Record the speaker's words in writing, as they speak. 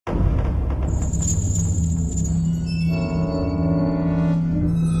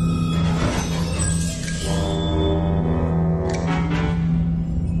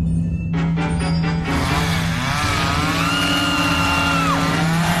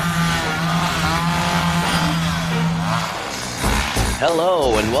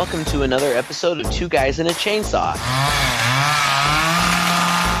Hello, and welcome to another episode of Two Guys and a Chainsaw.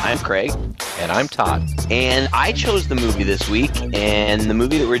 I'm Craig. And I'm Todd. And I chose the movie this week, and the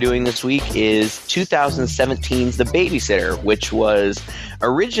movie that we're doing this week is 2017's The Babysitter, which was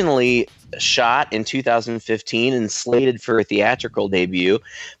originally shot in 2015 and slated for a theatrical debut,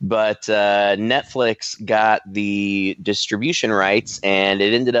 but Netflix got the distribution rights, and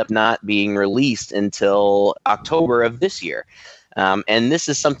it ended up not being released until October of this year. And this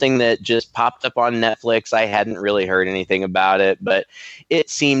is something that just popped up on Netflix. I hadn't really heard anything about it, but it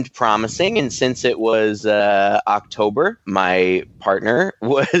seemed promising. And since it was October, my partner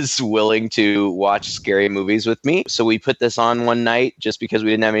was willing to watch scary movies with me. So we put this on one night just because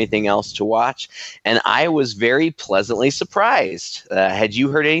we didn't have anything else to watch. And I was very pleasantly surprised. Had you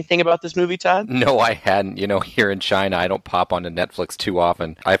heard anything about this movie, Todd? No, I hadn't. You know, here in China, I don't pop onto Netflix too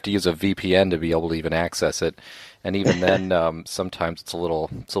often. I have to use a VPN to be able to even access it. And even then, sometimes it's a little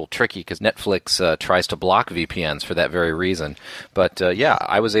tricky because Netflix tries to block VPNs for that very reason. But yeah,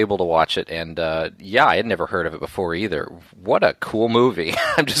 I was able to watch it, and yeah, I had never heard of it before either. What a cool movie!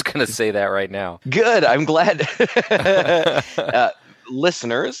 I'm just going to say that right now. Good. I'm glad.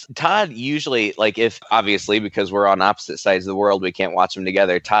 Listeners, Todd usually, like, if obviously because we're on opposite sides of the world, we can't watch them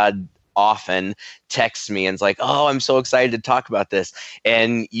together. Todd often texts me and is like, "Oh, I'm so excited to talk about this,"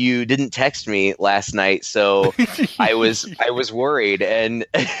 and you didn't text me last night, so I was worried, and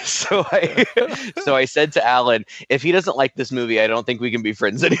so I said to Alan, if he doesn't like this movie, I don't think we can be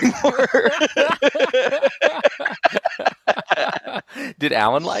friends anymore. Did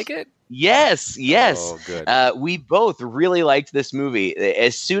Alan like it? Yes. Oh, good. We both really liked this movie.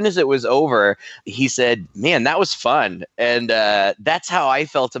 As soon as it was over, he said, "Man, that was fun." And that's how I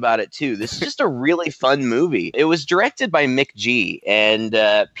felt about it, too. This is just a really fun movie. It was directed by Mick G, and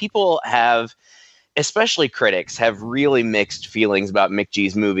people have, especially critics, have really mixed feelings about Mick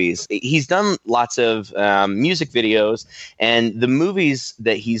G's movies. He's done lots of music videos, and the movies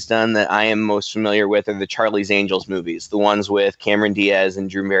that he's done that I am most familiar with are the Charlie's Angels movies, the ones with Cameron Diaz and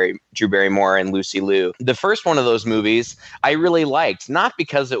Drew Barrymore and Lucy Liu. The first one of those movies I really liked, not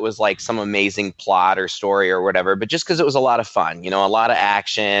because it was like some amazing plot or story or whatever, but just because it was a lot of fun, you know, a lot of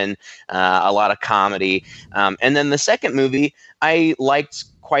action, a lot of comedy. And then the second movie I liked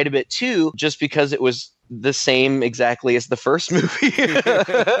quite a bit too, just because it was the same exactly as the first movie.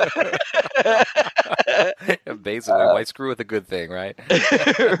 Basically, why screw with a good thing, right?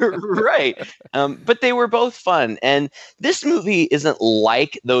 Right. But they were both fun. And this movie isn't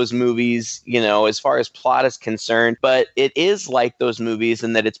like those movies, you know, as far as plot is concerned, but it is like those movies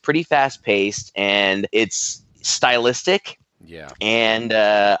in that it's pretty fast paced and it's stylistic. Yeah. And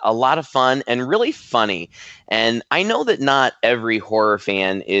a lot of fun and really funny. And I know that not every horror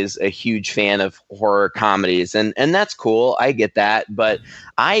fan is a huge fan of horror comedies, and that's cool. I get that, but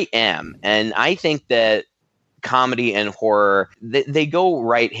I am. And I think that comedy and horror, they go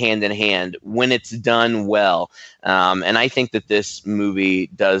right hand in hand when it's done well. And I think that this movie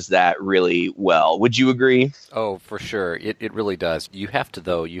does that really well. Would you agree? Oh, for sure. It really does. You have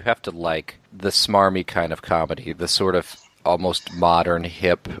to like the smarmy kind of comedy, the sort of almost modern,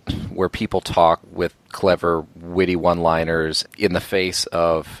 hip, where people talk with clever, witty one-liners in the face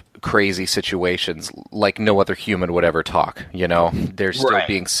of crazy situations like no other human would ever talk, you know? They're still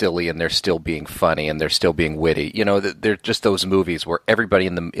being silly, and they're still being funny, and they're still being witty. You know, they're just those movies where everybody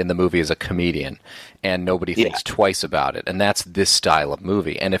in the movie is a comedian, and nobody thinks twice about it. And that's this style of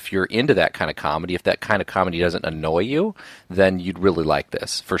movie. And if you're into that kind of comedy, if that kind of comedy doesn't annoy you, then you'd really like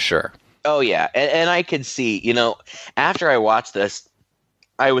this, for sure. Oh, yeah. And I could see, you know, after I watched this,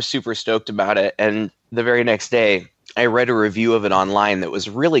 I was super stoked about it. And the very next day, I read a review of it online that was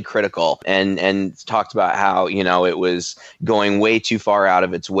really critical and talked about how, you know, it was going way too far out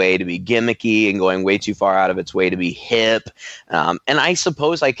of its way to be gimmicky and going way too far out of its way to be hip. And I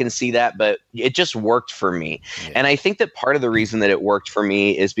suppose I can see that, but it just worked for me. Yeah. And I think that part of the reason that it worked for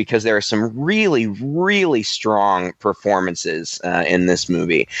me is because there are some really, really strong performances in this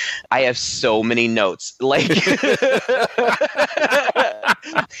movie. I have so many notes. Like,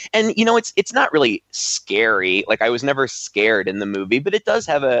 and, you know, it's not really scary. Like, I was never scared in the movie, but it does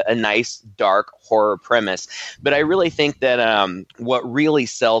have a nice dark horror premise. But I really think that what really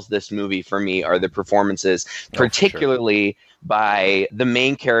sells this movie for me are the performances, particularly by the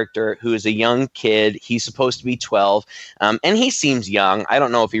main character, who is a young kid. He's supposed to be 12, and he seems young. I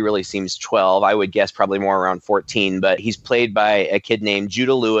don't know if he really seems 12. I would guess probably more around 14, but he's played by a kid named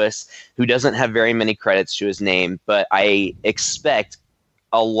Judah Lewis, who doesn't have very many credits to his name, but I expect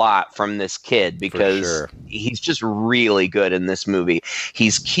a lot from this kid because sure. he's just really good in this movie.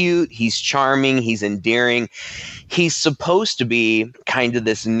 He's cute, he's charming, he's endearing. He's supposed to be kind of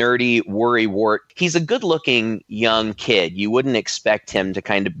this nerdy worrywart. He's a good-looking young kid. You wouldn't expect him to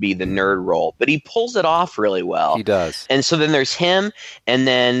kind of be the nerd role, but he pulls it off really well. He does. And so then there's him, and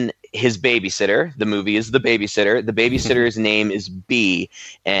then his babysitter. The movie is The Babysitter. The babysitter's name is B,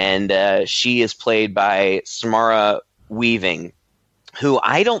 and she is played by Samara Weaving, who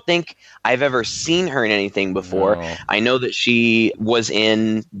I don't think I've ever seen her in anything before. No. I know that she was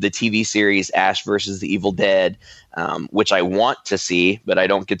in the TV series Ash versus the Evil Dead, which I want to see, but I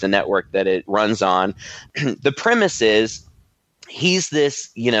don't get the network that it runs on. The premise is he's this,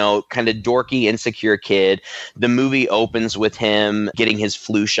 kind of dorky, insecure kid. The movie opens with him getting his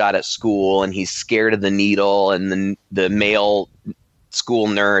flu shot at school, and he's scared of the needle, and the male school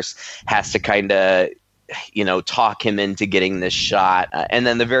nurse has to kind of talk him into getting this shot. And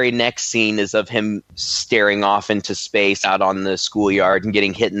then the very next scene is of him staring off into space out on the schoolyard and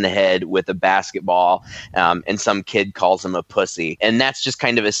getting hit in the head with a basketball. And some kid calls him a pussy. And that's just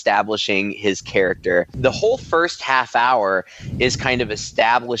kind of establishing his character. The whole first half hour is kind of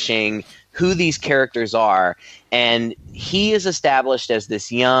establishing who these characters are. And he is established as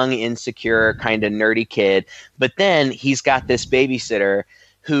this young, insecure, kind of nerdy kid. But then he's got this babysitter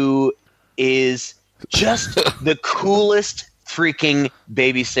who is just the coolest freaking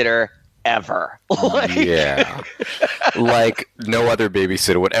babysitter ever. Yeah. Like no other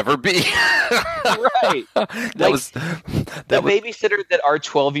babysitter would ever be. Right. The babysitter that our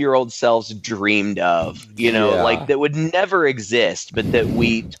 12-year-old selves dreamed of, that would never exist, but that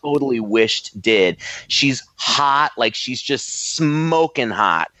we totally wished did. She's hot, she's just smoking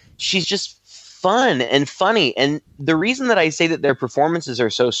hot. She's just fun and funny. And the reason that I say that their performances are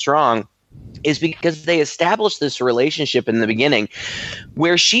so strong is because they establish this relationship in the beginning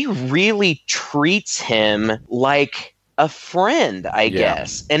where she really treats him like a friend, I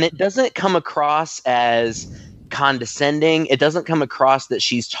guess. And it doesn't come across as condescending. It doesn't come across that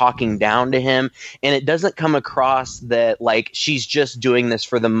she's talking down to him. And it doesn't come across that she's just doing this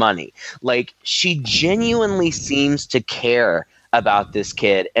for the money. She genuinely seems to care about this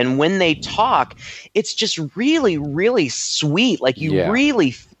kid. And when they talk, it's just really, really sweet.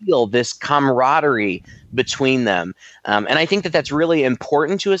 Really feel this camaraderie between them. And I think that that's really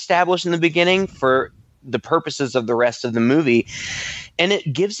important to establish in the beginning for the purposes of the rest of the movie. And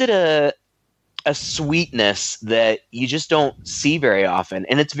it gives it a sweetness that you just don't see very often.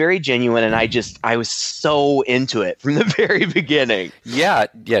 And it's very genuine. And I was so into it from the very beginning. Yeah.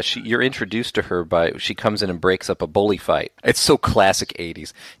 You're introduced to her she comes in and breaks up a bully fight. It's so classic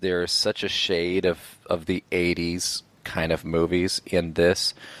 80s. There's such a shade of the 80s kind of movies in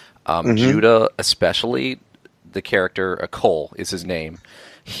this. Judah, especially, the character, Cole is his name.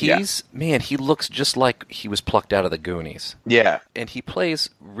 He looks just like he was plucked out of the Goonies. Yeah. And he plays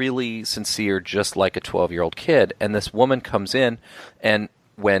really sincere, just like a 12-year-old kid. And this woman comes in, and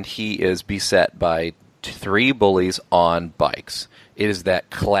when he is beset by 3 bullies on bikes, it is that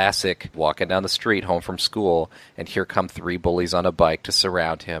classic walking down the street home from school, and here come 3 bullies on a bike to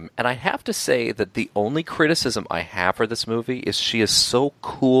surround him. And I have to say that the only criticism I have for this movie is she is so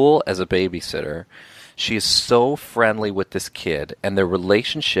cool as a babysitter. She is so friendly with this kid, and their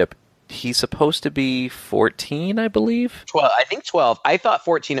relationship, he's supposed to be 14, I believe? 12. I think 12. I thought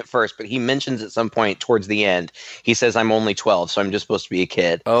 14 at first, but he mentions at some point towards the end, he says, I'm only 12, so I'm just supposed to be a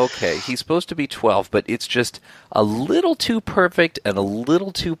kid. Okay, he's supposed to be 12, but it's just a little too perfect and a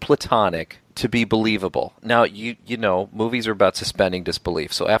little too platonic to be believable. Now, you know, movies are about suspending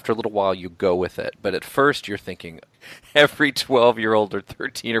disbelief, so after a little while you go with it. But at first you're thinking, every 12-year-old or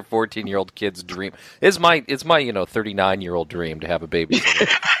 13 or 14-year-old kid's dream. It's my 39-year-old dream to have a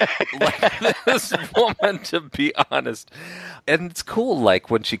babysitter. Like this woman, to be honest. And it's cool,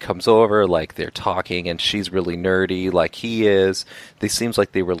 when she comes over, they're talking, and she's really nerdy, like he is. It seems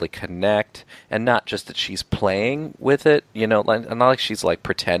like they really connect, and not just that she's playing with it, not like she's,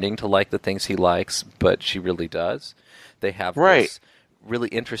 pretending to like the things he likes, but she really does. They have this really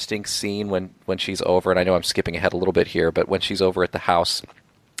interesting scene when she's over, and I know I'm skipping ahead a little bit here, but when she's over at the house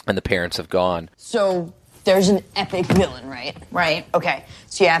and the parents have gone. So there's an epic villain, right? Right. Okay.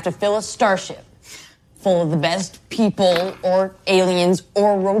 So you have to fill a starship full of the best people or aliens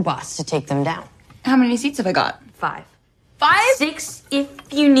or robots to take them down. How many seats have I got? 5. 5? 6 if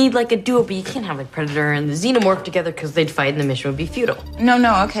you need a duo, but you can't have Predator and the Xenomorph together because they'd fight and the mission would be futile.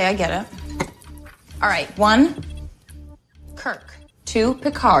 No, okay, I get it. All right, 1, Kirk. 2,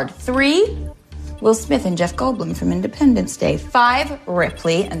 Picard. 3, Will Smith and Jeff Goldblum from Independence Day. 5,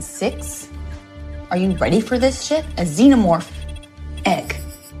 Ripley. And 6, are you ready for this shit? A xenomorph egg.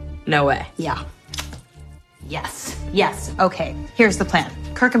 No way. Yeah. Yes. Okay, here's the plan.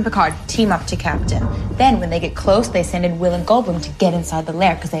 Kirk and Picard team up to Captain. Then when they get close, they send in Will and Goldblum to get inside the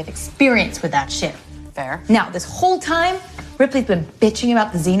lair because they have experience with that shit. Fair. Now, this whole time, Ripley's been bitching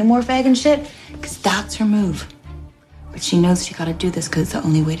about the xenomorph egg and shit because that's her move. But she knows she gotta do this because it's the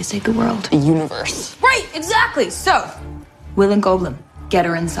only way to save the world. The universe. Right, exactly. So, Will and Goldblum get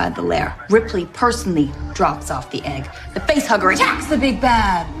her inside the lair. Ripley personally drops off the egg. The facehugger attacks the big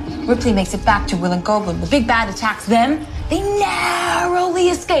bad. Ripley makes it back to Will and Goldblum. The big bad attacks them. They narrowly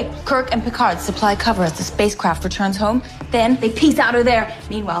escape. Kirk and Picard supply cover as the spacecraft returns home. Then they peace out of there.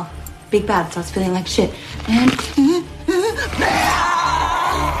 Meanwhile, big bad starts feeling like shit. And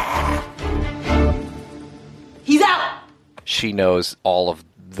he's out. She knows all of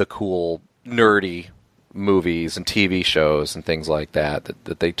the cool, nerdy movies and TV shows and things like that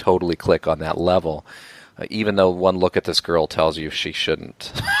they totally click on that level, even though one look at this girl tells you she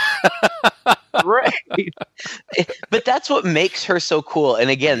shouldn't. Right. But that's what makes her so cool. And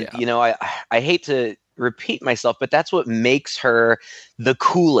again, you know, I hate to repeat myself, but that's what makes her the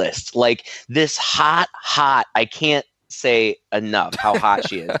coolest. Like this hot, I can't say enough how hot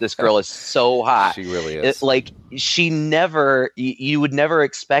she is. This girl is so hot. She really is. You would never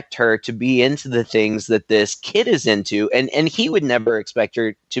expect her to be into the things that this kid is into, and he would never expect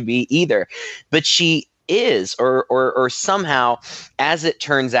her to be either. But she is, or somehow, as it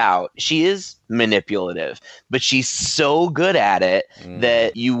turns out, she is manipulative, but she's so good at it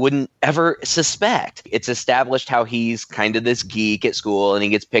that you wouldn't ever suspect. It's established how he's kind of this geek at school and he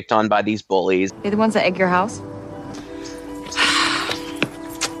gets picked on by these bullies. They're the ones that egg your house?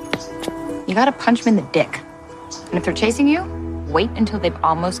 You gotta punch them in the dick. And if they're chasing you, wait until they've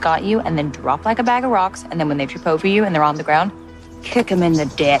almost got you and then drop like a bag of rocks. And then when they trip over you and they're on the ground, kick them in the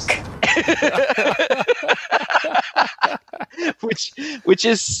dick. which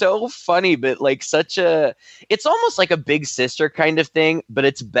is so funny, but like it's almost like a big sister kind of thing, but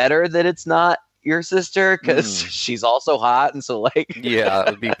it's better that it's not your sister because she's also hot, and so like yeah,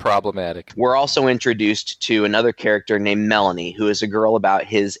 it would be problematic. We're also introduced to another character named Melanie, who is a girl about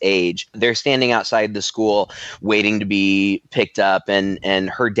his age. They're standing outside the school waiting to be picked up, and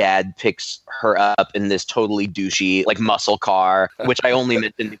her dad picks her up in this totally douchey like muscle car, which I only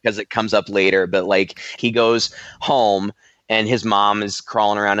mentioned because it comes up later. But like he goes home and his mom is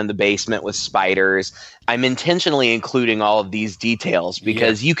crawling around in the basement with spiders. I'm intentionally including all of these details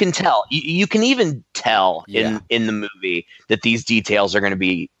because you can tell, you can even tell in the movie that these details are going to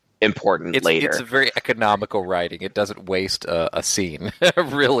be important later. It's a very economical writing. It doesn't waste a scene,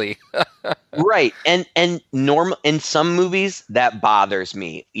 really. Right. And in some movies that bothers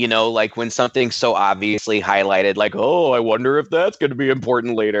me, you know, like when something's so obviously highlighted, like, oh, I wonder if that's going to be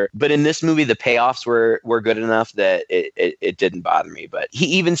important later. But in this movie, the payoffs were good enough that it didn't bother me. But he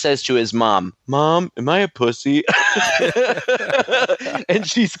even says to his mom, am I a pussy? And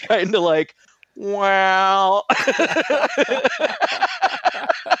she's kind of like, wow.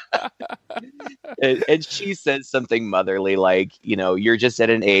 And she says something motherly like, you know, you're just at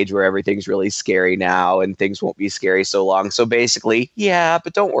an age where everything's really scary now and things won't be scary so long. So basically, yeah,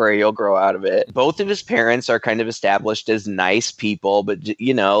 but don't worry, you'll grow out of it. Both of his parents are kind of established as nice people, but,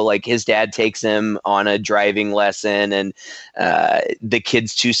 you know, like his dad takes him on a driving lesson and the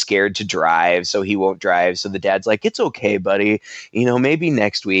kid's too scared to drive, so he won't drive. So the dad's like, it's okay, buddy, you know, maybe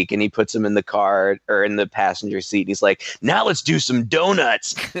next week. And he puts him in the car or in the passenger seat. And he's like, now let's do some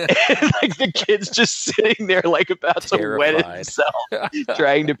donuts. And like the kid's just sitting there like about to wet himself,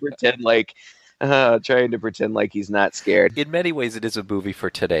 trying to pretend like he's not scared. In many ways, it is a movie for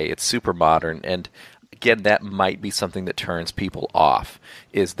today. It's super modern, and again, that might be something that turns people off,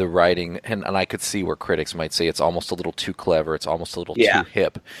 is the writing. And I could see where critics might say it's almost a little too clever, it's almost a little too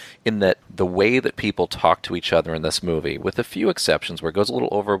hip, in that the way that people talk to each other in this movie, with a few exceptions where it goes a little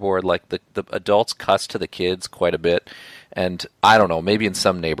overboard, like the adults cuss to the kids quite a bit. And I don't know, maybe in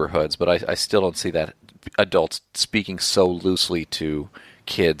some neighborhoods, but I still don't see that adults speaking so loosely to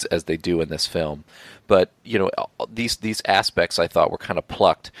kids as they do in this film. But, you know, these aspects I thought were kind of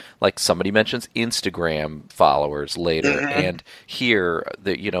plucked. Like somebody mentions Instagram followers later, and here,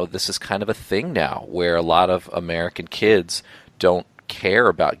 you know, this is kind of a thing now where a lot of American kids don't care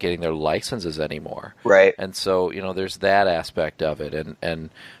about getting their licenses anymore. Right. And so, you know, there's that aspect of it, and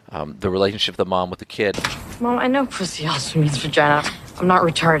the relationship of the mom with the kid. Mom, I know pussy also means vagina. I'm not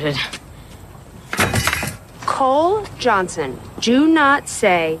retarded. Cole Johnson, do not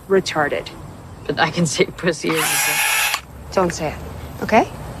say retarded. But I can say pussy or Don't say it, okay?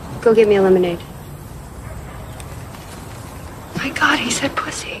 Go get me a lemonade. My God, he said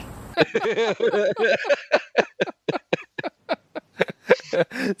pussy.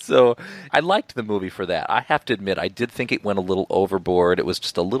 So I liked the movie for that. I have to admit, I did think it went a little overboard. It was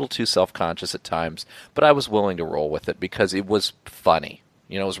just a little too self-conscious at times, but I was willing to roll with it because it was funny.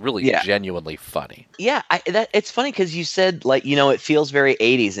 You know, it was really genuinely funny. Yeah, it's funny because you said, like, you know, it feels very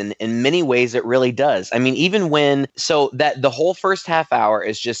 80s, and in many ways it really does. I mean, even that the whole first half hour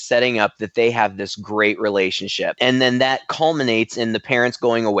is just setting up that they have this great relationship. And then that culminates in the parents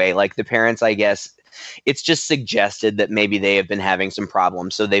going away. Like, the parents, I guess, it's just suggested that maybe they have been having some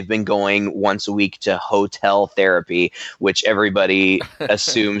problems. So they've been going once a week to hotel therapy, which everybody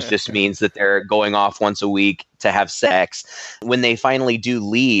assumes just means that they're going off once a week to have sex. When they finally do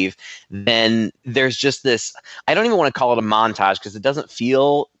leave, then there's just this, I don't even want to call it a montage because it doesn't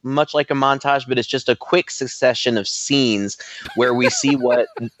feel much like a montage, but it's just a quick succession of scenes where we see what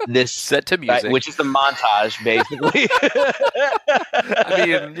this set to music, which is the montage, basically. I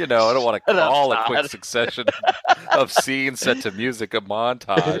mean, you know, I don't want to call a quick succession of scenes set to music a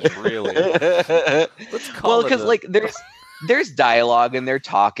montage, really. Let's call well, because like there's dialogue and they're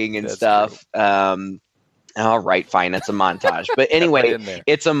talking and stuff. All right, fine. It's a montage. But anyway,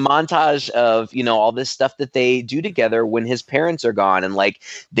 it's a montage of, you know, all this stuff that they do together when his parents are gone. And like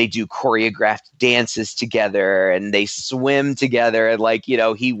they do choreographed dances together and they swim together. And like, you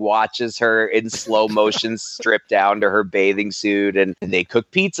know, he watches her in slow motion strip down to her bathing suit and they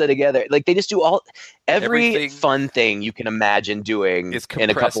cook pizza together. Like they just do everything fun thing you can imagine doing in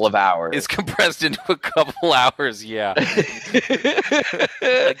a couple of hours. It's compressed into a couple hours, yeah.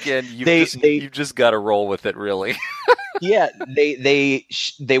 Again, you've just got to roll with it, really. Yeah, they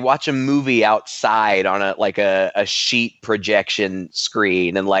watch a movie outside on a sheet projection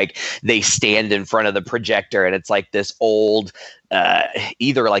screen, and like they stand in front of the projector, and it's like this old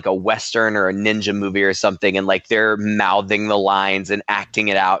either like a Western or a ninja movie or something, and like they're mouthing the lines and acting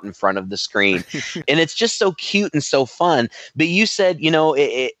it out in front of the screen. And it's just so cute and so fun. But you said, you know,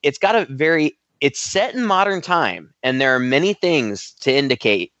 it's set in modern time, and there are many things to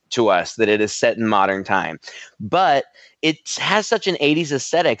indicate to us that it is set in modern time. But it has such an 80s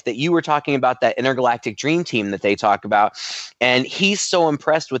aesthetic that you were talking about that intergalactic dream team that they talk about. And he's so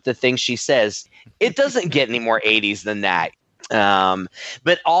impressed with the things she says. It doesn't get any more 80s than that.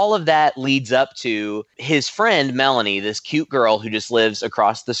 But all of that leads up to his friend, Melanie, this cute girl who just lives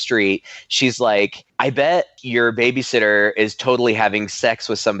across the street. She's like, I bet your babysitter is totally having sex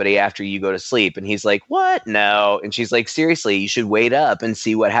with somebody after you go to sleep. And he's like, what? No. And she's like, seriously, you should wait up and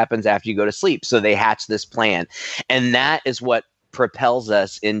see what happens after you go to sleep. So they hatch this plan. And that is what propels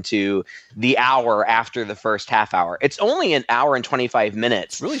us into the hour after the first half hour. It's only an hour and 25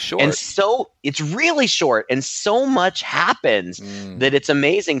 minutes. Really short. And so it's really short, and so much happens that it's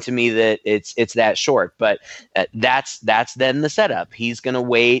amazing to me that it's that short. But that's then the setup. He's going to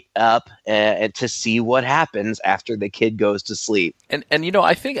wait up to see what happens after the kid goes to sleep. And you know,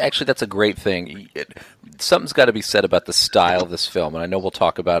 I think actually that's a great thing. Something's got to be said about the style of this film, and I know we'll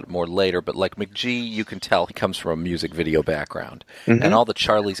talk about it more later, but like Mick G, you can tell he comes from a music video background. And all the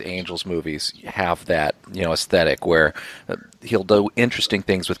Charlie's Angels movies have that, you know, aesthetic where he'll do interesting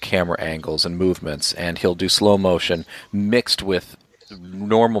things with camera angles and movements, and he'll do slow motion mixed with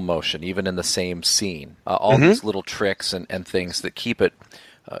normal motion, even in the same scene. All these little tricks and things that keep it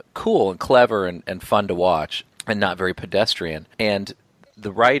cool and clever and fun to watch and not very pedestrian. And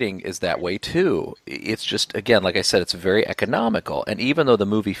the writing is that way too. It's just, again, like I said, it's very economical. And even though the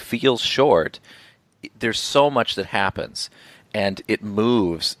movie feels short, there's so much that happens. And it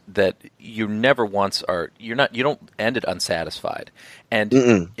moves that you never once you don't end it unsatisfied. And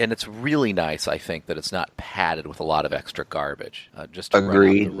it's really nice, I think, that it's not padded with a lot of extra garbage just to run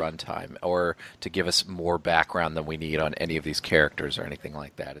out the runtime or to give us more background than we need on any of these characters or anything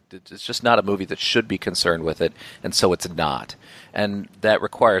like that. It's just not a movie that should be concerned with it, and so it's not. And that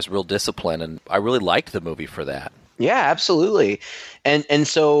requires real discipline, and I really liked the movie for that. Yeah, absolutely. And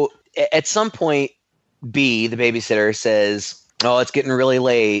so at some point, B, the babysitter, says, oh, it's getting really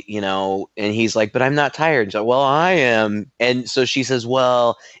late, you know, and he's like, but I'm not tired. So, well, I am. And so she says,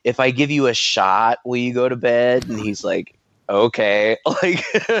 well, if I give you a shot, will you go to bed? And he's like, okay. Like,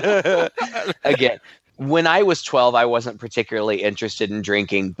 again, when I was 12, I wasn't particularly interested in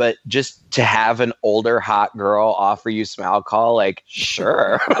drinking, but just to have an older hot girl offer you some alcohol, like,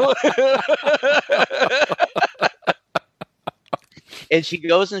 sure. And she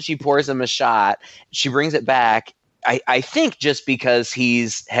goes and she pours him a shot. She brings it back. I think just because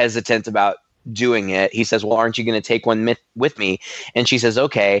he's hesitant about doing it, he says, well, aren't you going to take one with me? And she says,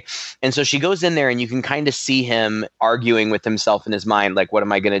 okay. And so she goes in there, and you can kind of see him arguing with himself in his mind, like, what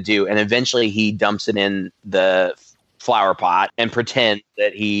am I going to do? And eventually he dumps it in the flower pot and pretends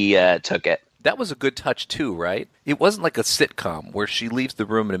that he took it. That was a good touch too, right? It wasn't like a sitcom where she leaves the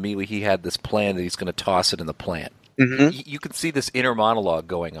room and immediately he had this plan that he's going to toss it in the plant. Mm-hmm. You can see this inner monologue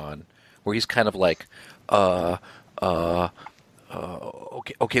going on where he's kind of like,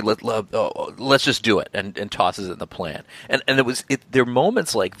 okay, let's just do it, and tosses it in the plant. And there are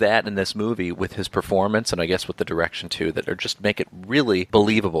moments like that in this movie with his performance, and I guess with the direction too, that are just make it really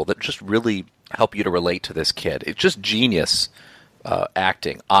believable, that just really help you to relate to this kid. It's just genius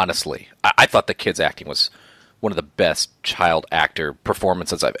acting, honestly. I thought the kid's acting was one of the best child actor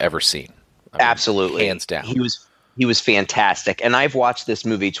performances I've ever seen. I mean, absolutely. Hands down. He was fantastic. And I've watched this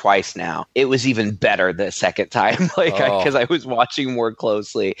movie twice now. It was even better the second time, because I was watching more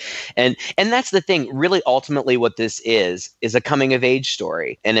closely. And that's the thing. Really, ultimately, what this is a coming of age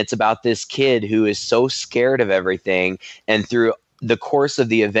story. And it's about this kid who is so scared of everything. And through the course of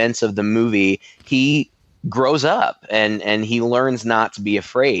the events of the movie, he grows up and he learns not to be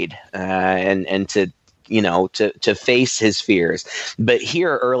afraid and to face his fears. But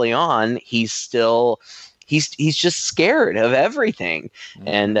here early on, he's just scared of everything.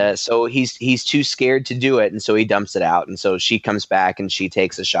 And so he's too scared to do it. And so he dumps it out. And so she comes back and she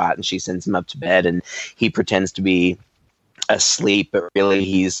takes a shot and she sends him up to bed and he pretends to be asleep, but really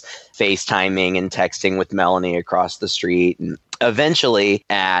he's FaceTiming and texting with Melanie across the street. And eventually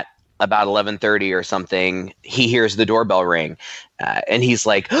at about 11:30 or something, he hears the doorbell ring and he's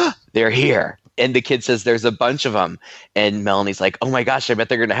like, oh, they're here. And the kid says there's a bunch of them. And Melanie's like, oh my gosh, I bet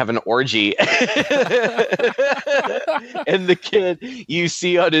they're going to have an orgy. And the kid, you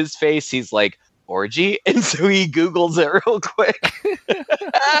see on his face, he's like, orgy? And so he Googles it real quick.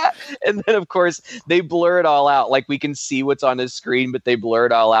 And then, of course, they blur it all out. Like, we can see what's on his screen, but they blur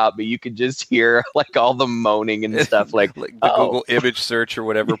it all out. But you can just hear, like, all the moaning and stuff. Like the Google image search or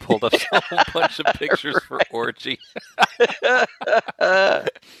whatever pulled up a whole bunch of pictures for orgy.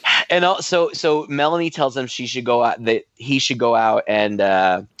 And also, so Melanie tells him he should go out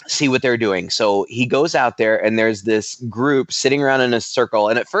and see what they're doing. So he goes out there and there's this group sitting around in a circle.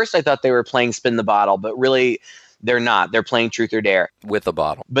 And at first I thought they were playing Spin the Bottle, but really they're not. They're playing Truth or Dare. With a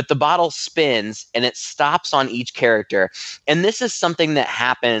bottle. But the bottle spins and it stops on each character. And this is something that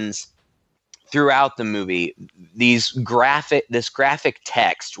happens throughout the movie. This graphic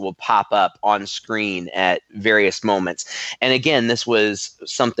text will pop up on screen at various moments. And again, this was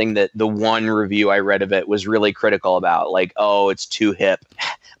something that the one review I read of it was really critical about. Like, oh, it's too hip.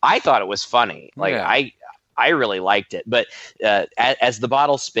 I thought it was funny. Like, yeah. I really liked it. But as the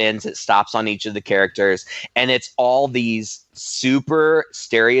bottle spins, it stops on each of the characters. And it's all these super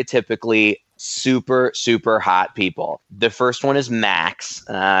stereotypically super, super hot people. The first one is Max,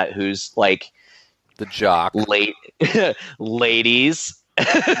 who's like the jock. Ladies,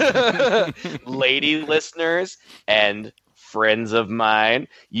 lady listeners, and friends of mine,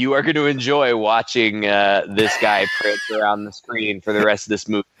 you are going to enjoy watching this guy prance around the screen for the rest of this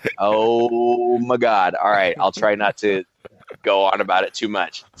movie. Oh my God. All right. I'll try not to go on about it too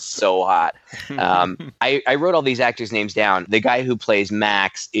much. So hot. I wrote all these actors' names down. The guy who plays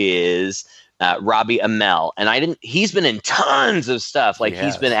Max is Robbie Amell. And he's been in tons of stuff. Like,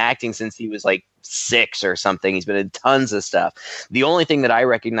 he's been acting since he was like 6 or something. He's been in tons of stuff. The only thing that I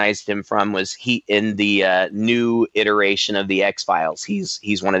recognized him from was he in the new iteration of the X-Files.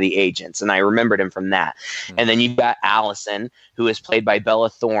 He's one of the agents, and I remembered him from that. Mm-hmm. And then you've got Allison, who is played by Bella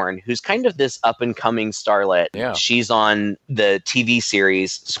Thorne, who's kind of this up-and-coming starlet. Yeah. She's on the TV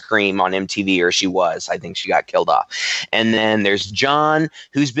series Scream on MTV, or she was. I think she got killed off. And then there's John,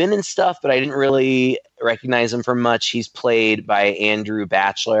 who's been in stuff, but I didn't really recognize him from much. He's played by Andrew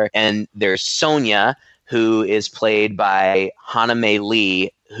Batchelor. And there's Sonia, who is played by Hana May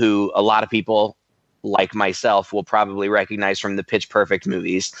Lee, who a lot of people like myself will probably recognize from the Pitch Perfect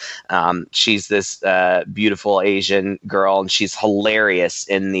movies. She's this beautiful Asian girl, and she's hilarious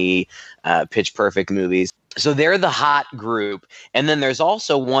in the Pitch Perfect movies. So they're the hot group. And then there's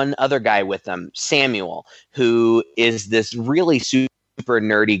also one other guy with them, Samuel, who is this really super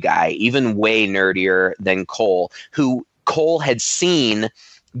nerdy guy, even way nerdier than Cole, who Cole had seen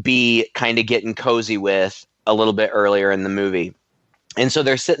be kind of getting cozy with a little bit earlier in the movie. And so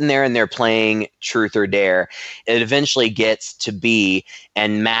they're sitting there and they're playing Truth or Dare. It eventually gets to B,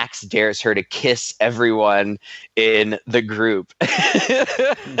 and Max dares her to kiss everyone in the group.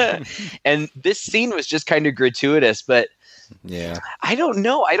 And this scene was just kind of gratuitous, but yeah, I don't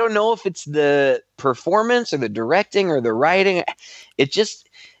know. I don't know if it's the performance or the directing or the writing. It's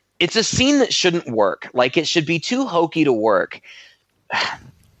a scene that shouldn't work. Like, it should be too hokey to work.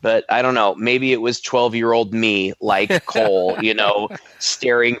 But I don't know. Maybe it was 12-year-old me, like Cole,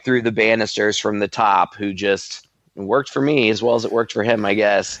 staring through the banisters from the top, who just worked for me as well as it worked for him, I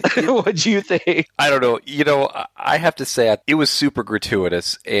guess. What do you think? I don't know. I have to say it was super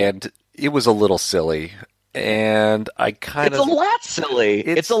gratuitous and it was a little silly. And I kind of... It's a lot silly.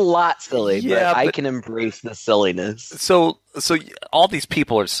 It's a lot silly, yeah, but I can embrace the silliness. So all these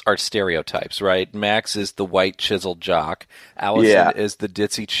people are stereotypes, right? Max is the white chiseled jock. Allison is the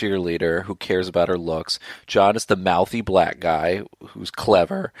ditzy cheerleader who cares about her looks. John is the mouthy black guy who's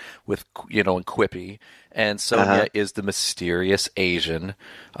clever with, and quippy. And Sonia is the mysterious Asian,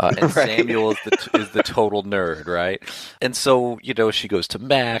 and Samuel is the total nerd, right? And so, she goes to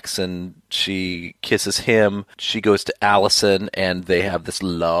Max and she kisses him. She goes to Allison and they have this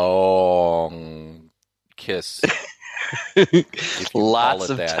long kiss. Lots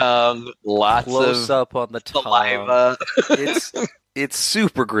of tongue, lots close of up on the saliva. It's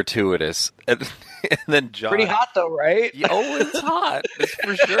super gratuitous, and then John. Pretty hot though, right? Oh, it's hot. It's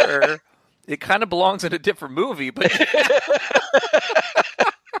for sure. It kind of belongs in a different movie, but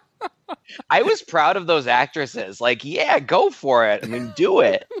I was proud of those actresses. Like, yeah, go for it. I mean, do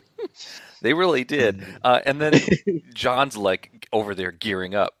it. They really did. And then John's like over there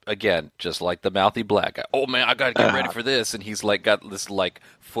gearing up again, just like the mouthy black guy. Oh man, I gotta get ready for this. And he's like got this like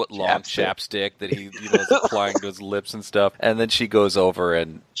foot-long chapstick that he is applying to his lips and stuff. And then she goes over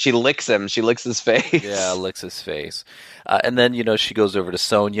and she licks him. She licks his face. Yeah, licks his face. And then she goes over to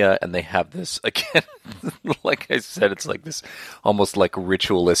Sonia, and they have this again. Like I said, it's like this almost like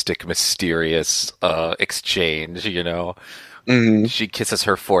ritualistic, mysterious exchange. Mm-hmm. She kisses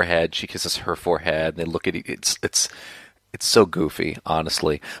her forehead. She kisses her forehead. And they look at it. It's so goofy,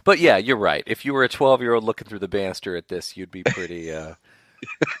 honestly. But yeah, you're right. If you were a 12-year-old looking through the banister at this, you'd be pretty.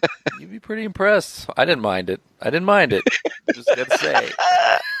 You'd be pretty impressed. I didn't mind it. Just gotta say.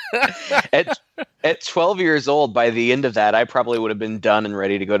 At 12 years old, by the end of that, I probably would have been done and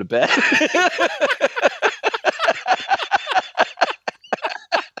ready to go to bed.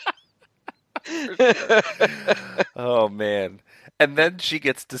 Oh man. And then she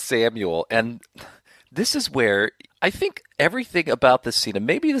gets to Samuel, and this is where I think everything about this scene, and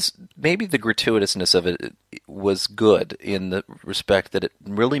maybe the gratuitousness of it was good in the respect that it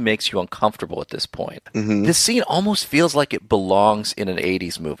really makes you uncomfortable at this point. Mm-hmm. This scene almost feels like it belongs in an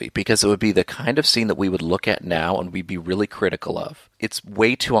 80s movie because it would be the kind of scene that we would look at now and we'd be really critical of. It's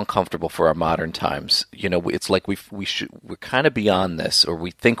way too uncomfortable for our modern times. It's like we're kind of beyond this, or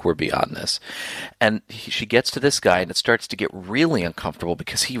we think we're beyond this. And she gets to this guy and it starts to get really uncomfortable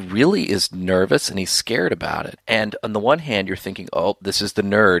because he really is nervous and he's scared about it. And on the one hand, you're thinking, oh, this is the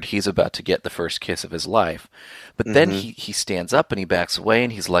nerd. He's about to get the first kiss of his life. But then he stands up and he backs away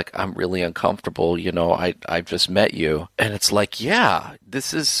and he's like, I'm really uncomfortable. I've just met you. And it's like, yeah,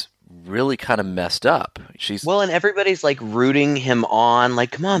 this is really kind of messed up. And everybody's like rooting him on,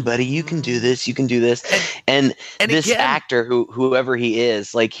 like, come on, buddy, you can do this, you can do this. And this again, actor, whoever he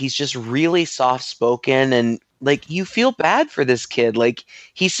is, like, he's just really soft-spoken and like, you feel bad for this kid. Like,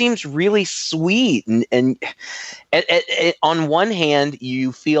 he seems really sweet. And on one hand,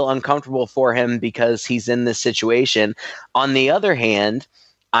 you feel uncomfortable for him because he's in this situation. On the other hand,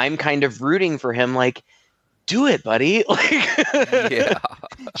 I'm kind of rooting for him. Like, do it, buddy. Like, yeah.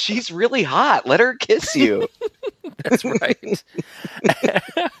 She's really hot. Let her kiss you. That's right.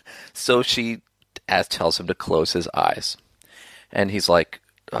 So she tells him to close his eyes. And he's like,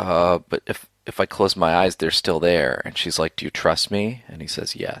 but if I close my eyes, they're still there. And she's like, do you trust me? And he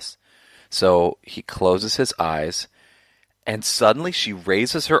says, yes. So he closes his eyes, and suddenly she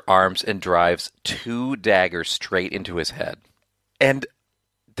raises her arms and drives 2 daggers straight into his head. And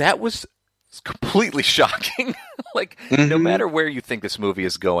that was completely shocking. Like, no matter where you think this movie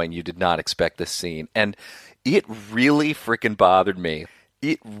is going, you did not expect this scene. And it really freaking bothered me.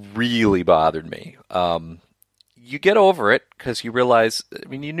 It really bothered me. You get over it because you realize, I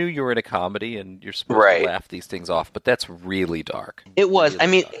mean, you knew you were in a comedy and you're supposed to laugh these things off, but that's really dark. It was. Really I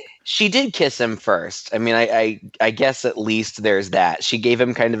mean, dark. She did kiss him first. I mean, I guess at least there's that. She gave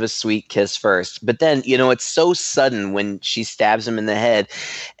him kind of a sweet kiss first. But then, it's so sudden when she stabs him in the head.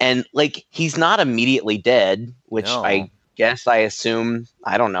 And, like, he's not immediately dead, which I assume,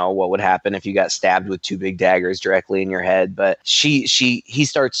 I don't know what would happen if you got stabbed with 2 big daggers directly in your head. But he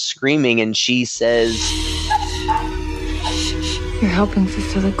starts screaming and she says, you're helping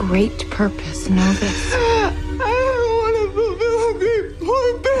fulfill a great purpose. Know this. I want to fulfill a great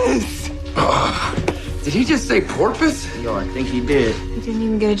purpose. Did he just say porpoise? Yo, I think he did. He didn't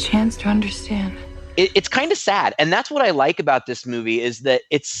even get a chance to understand. It's kind of sad. And that's what I like about this movie is that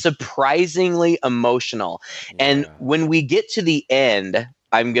it's surprisingly emotional. Yeah. And when we get to the end,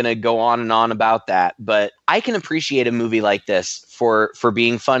 I'm going to go on and on about that, but I can appreciate a movie like this for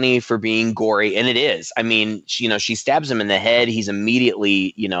being funny, for being gory, and it is. I mean, she stabs him in the head. He's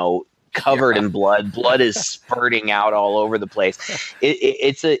immediately, covered in blood. Blood is spurting out all over the place.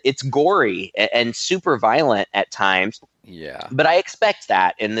 It's gory and super violent at times. Yeah. But I expect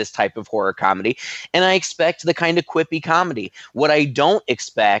that in this type of horror comedy, and I expect the kind of quippy comedy. What I don't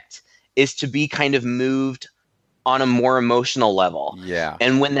expect is to be kind of moved on a more emotional level. Yeah.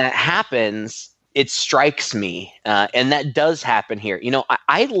 And when that happens, it strikes me. And that does happen here.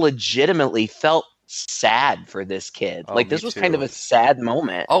 I legitimately felt sad for this kid. Oh, like this was too. kind of a sad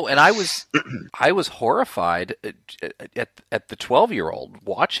moment. Oh, and I was horrified at the 12-year-old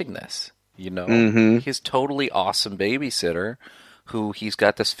watching this. His totally awesome babysitter, who he's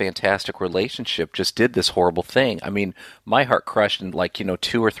got this fantastic relationship, just did this horrible thing. I mean, my heart crushed in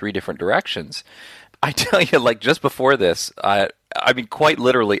 2 or 3 different directions. I tell you, just before this, I mean, quite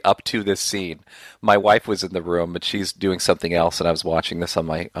literally up to this scene, my wife was in the room, but she's doing something else, and I was watching this on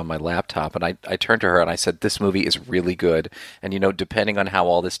my laptop, and I turned to her and I said, "This movie is really good, and depending on how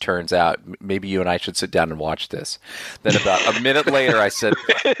all this turns out, maybe you and I should sit down and watch this." Then about a minute later, I said,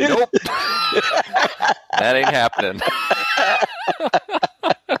 "Nope, that ain't happening."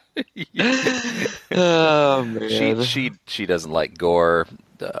 Oh man, she doesn't like gore.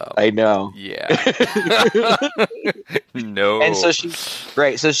 I know. Yeah. No. And so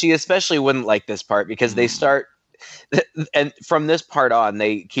she especially wouldn't like this part because they start, and from this part on,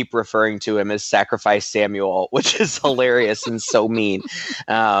 they keep referring to him as Sacrifice Samuel, which is hilarious and so mean.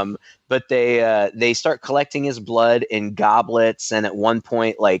 But they start collecting his blood in goblets, and at one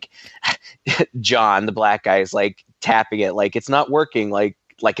point, John, the black guy, is tapping it, it's not working, like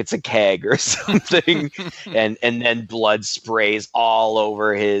it's a keg or something. and then blood sprays all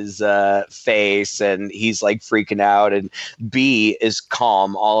over his face, and he's freaking out, and B is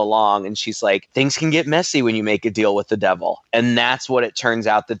calm all along, and she's like, things can get messy when you make a deal with the devil. And that's what it turns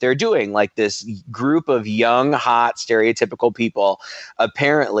out that they're doing. This group of young, hot, stereotypical people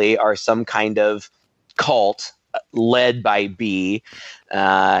apparently are some kind of cult led by B,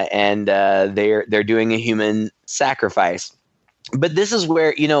 and they're doing a human sacrifice. But this is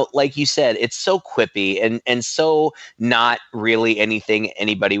where, like you said, it's so quippy and so not really anything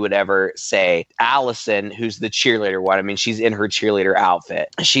anybody would ever say. Allison, who's the cheerleader one, I mean, she's in her cheerleader outfit.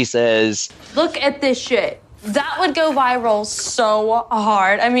 She says, "Look at this shit. That would go viral so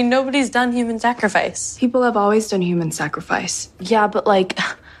hard. I mean, nobody's done human sacrifice." People have always done human sacrifice. Yeah, but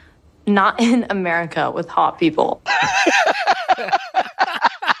not in America with hot people.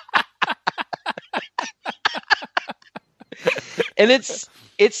 and it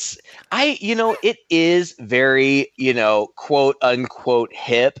is very, quote unquote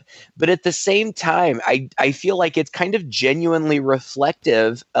hip, but at the same time, I feel like it's kind of genuinely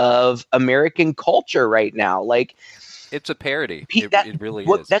reflective of American culture right now. It's a parody. It really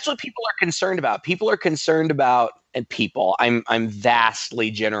is. That's what people are concerned about. People are concerned about, and I'm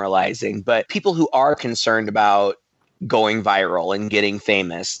vastly generalizing, but people who are concerned about going viral and getting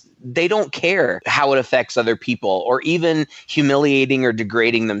famous, they don't care how it affects other people or even humiliating or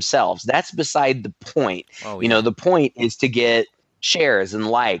degrading themselves. That's beside the point. Oh, yeah. The point is to get shares and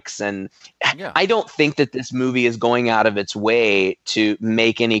likes. And yeah. I don't think that this movie is going out of its way to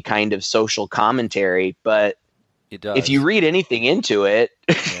make any kind of social commentary, but it does. If you read anything into it,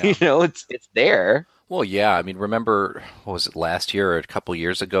 Yeah. it's there. Well, yeah. I mean, remember, what was it, last year or a couple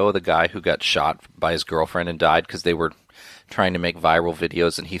years ago, the guy who got shot by his girlfriend and died because they were trying to make viral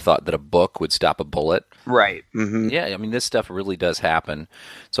videos and he thought that a book would stop a bullet. Right. Mm-hmm. Yeah, I mean, this stuff really does happen.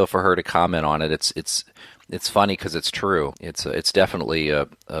 So for her to comment on it, it's funny because it's true. It's definitely a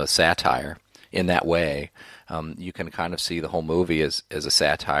satire in that way. You can kind of see the whole movie as a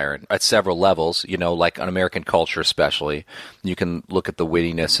satire at several levels, like on American culture especially. You can look at the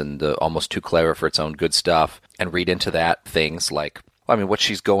wittiness and the almost too clever for its own good stuff and read into that things like, what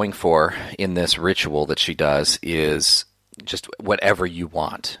she's going for in this ritual that she does is just whatever you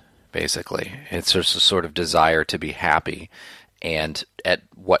want, basically. It's just a sort of desire to be happy, and at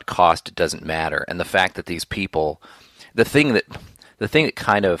what cost it doesn't matter. And the fact that these people, the thing that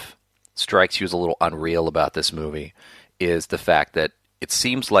kind of strikes you as a little unreal about this movie is the fact that it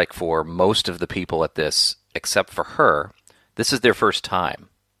seems like for most of the people at this, except for her, this is their first time.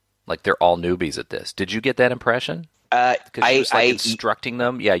 They're all newbies at this. Did you get that impression? Because she was instructing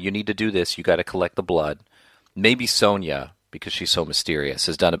them, yeah, you need to do this. You got to collect the blood. Maybe Sonia, because she's so mysterious,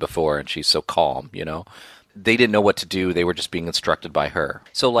 has done it before and she's so calm, They didn't know what to do. They were just being instructed by her.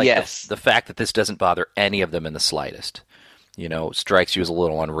 So, yes. the fact that this doesn't bother any of them in the slightest, strikes you as a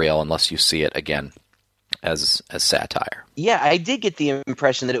little unreal unless you see it, again, as satire. Yeah, I did get the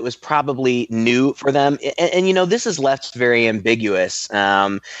impression that it was probably new for them. And you know, this is left very ambiguous.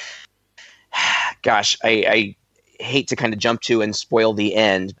 Gosh, I hate to kind of jump to and spoil the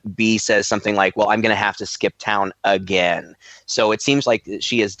end. B says something like, well, I'm going to have to skip town again. So it seems like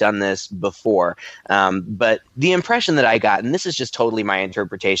she has done this before. But the impression that I got, and this is just totally my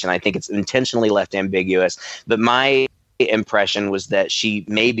interpretation, I think it's intentionally left ambiguous, but my impression was that she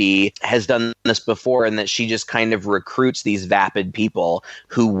maybe has done this before and that she just kind of recruits these vapid people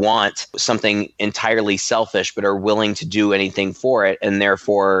who want something entirely selfish but are willing to do anything for it, and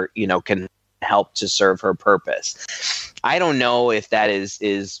therefore, you know, can help to serve her purpose. I don't know if that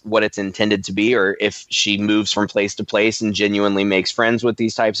is what it's intended to be, or if she moves from place to place and genuinely makes friends with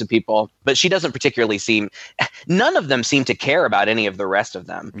these types of people. But she doesn't particularly none of them seem to care about any of the rest of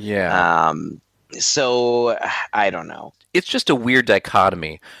them. Yeah. So I don't know. It's just a weird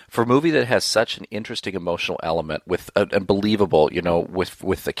dichotomy for a movie that has such an interesting emotional element with and believable, you know,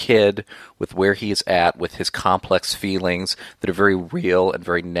 with the kid, with where he is at, with his complex feelings that are very real and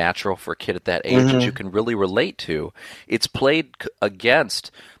very natural for a kid at that age that you can really relate to. It's played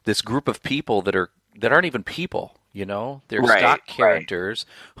against this group of people that aren't even people, you know? They're stock characters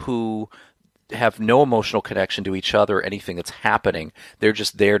who have no emotional connection to each other or anything that's happening. They're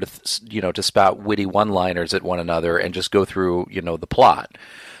just there to, you know, to spout witty one-liners at one another and just go through, you know, the plot.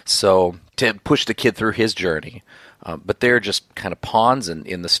 So to push the kid through his journey. But they're just kind of pawns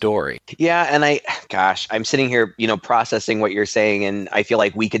in the story. Yeah, and I'm sitting here, you know, processing what you're saying, and I feel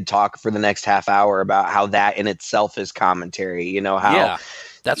like we could talk for the next half hour about how that in itself is commentary, you know, how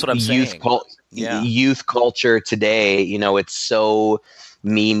that's what I'm saying. Youth culture today, you know, it's so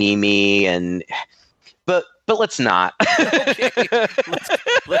me, and but let's not. Okay.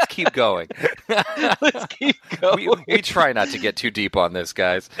 Let's keep going. Let's keep going. We try not to get too deep on this,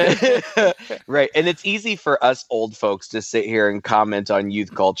 guys. Right, and it's easy for us old folks to sit here and comment on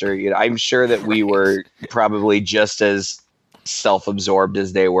youth culture. You know, I'm sure that we were probably just as self-absorbed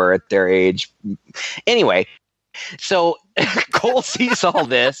as they were at their age. Anyway, so Cole sees all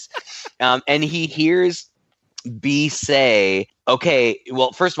this, and he hears B say, okay,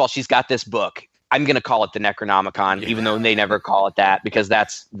 well, first of all, she's got this book. I'm going to call it the Necronomicon, even though they never call it that, because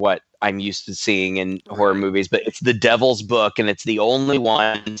that's what I'm used to seeing in horror movies. But it's the devil's book, and it's the only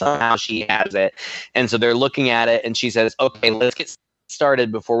one. Somehow she has it. And so they're looking at it, and she says, okay, let's get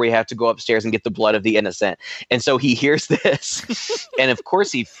started before we have to go upstairs and get the blood of the innocent. And so he hears this, and of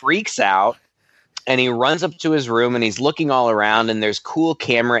course he freaks out. And he runs up to his room, and he's looking all around, and there's cool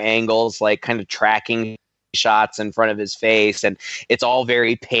camera angles, like kind of tracking shots in front of his face, and it's all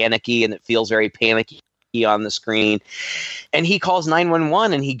very panicky, and it feels very panicky on the screen. And he calls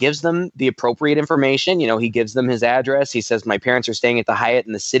 911, and he gives them the appropriate information. You know, he gives them his address. He says, my parents are staying at the Hyatt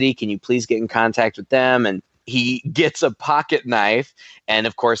in the city. Can you please get in contact with them? And he gets a pocket knife, and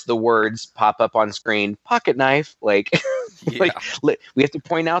of course the words pop up on screen, pocket knife, like we have to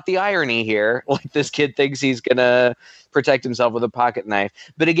point out the irony here. Like, this kid thinks he's gonna protect himself with a pocket knife,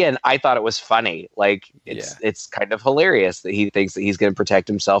 but again, I thought it was funny. Like, it's kind of hilarious that he thinks that he's going to protect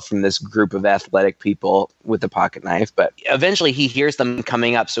himself from this group of athletic people with a pocket knife. But eventually he hears them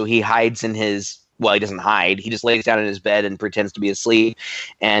coming up, so he hides in his, well, he doesn't hide, he just lays down in his bed and pretends to be asleep.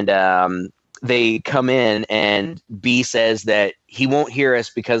 And they come in, and B says that he won't hear us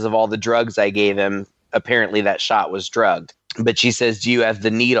because of all the drugs I gave him. Apparently that shot was drugged. But she says, do you have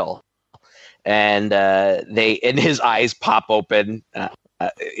the needle? And his eyes pop open.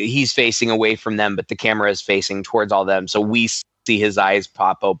 He's facing away from them, but the camera is facing towards all them. So we see his eyes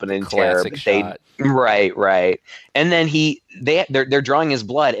pop open in terror. Shot. Right. And then they're drawing his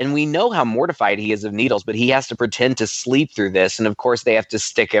blood, and we know how mortified he is of needles, but he has to pretend to sleep through this. And of course they have to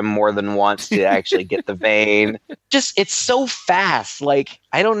stick him more than once to actually get the vein. Just, it's so fast. Like,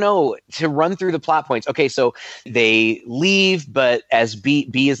 I don't know, to run through the plot points. Okay, so they leave, but as B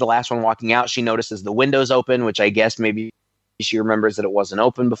is the last one walking out, she notices the windows open, which I guess maybe she remembers that it wasn't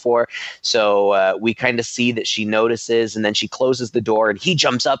open before. So we kind of see that she notices, and then she closes the door, and he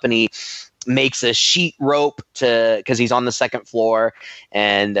jumps up and he makes a sheet rope because he's on the second floor,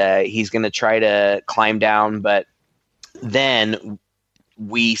 and he's going to try to climb down. But then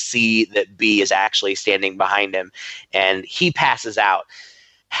we see that B is actually standing behind him, and he passes out.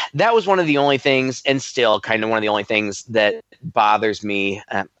 That was one of the only things, and still kind of one of the only things that bothers me.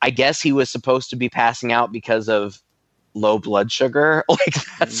 I guess he was supposed to be passing out because of low blood sugar. Like,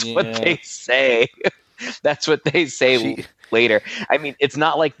 that's what they say. That's what they say later. I mean, it's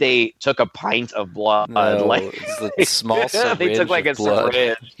not like they took a pint of blood. No, like, it's a small syringe. They took like a blood.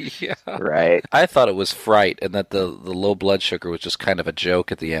 syringe. Yeah. Right. I thought it was fright, and that the low blood sugar was just kind of a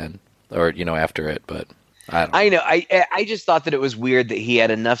joke at the end, or, you know, after it. But I know. I just thought that it was weird that he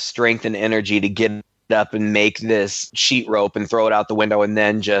had enough strength and energy to get up and make this sheet rope and throw it out the window, and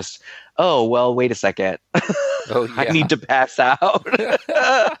then just, oh, well, wait a second. Oh, yeah. I need to pass out.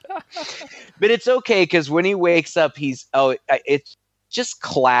 But it's okay, because when he wakes up, it's just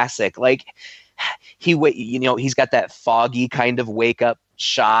classic. Like, he's got that foggy kind of wake up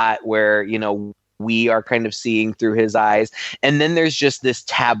shot where, we are kind of seeing through his eyes. And then there's just this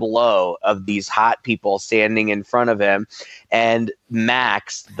tableau of these hot people standing in front of him. And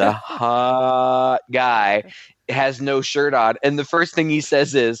Max, the hot guy, has no shirt on. And the first thing he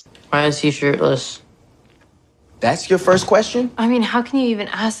says is, Why is he shirtless? That's your first question? I mean, how can you even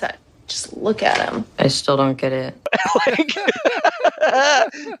ask that? Just look at him. I still don't get it.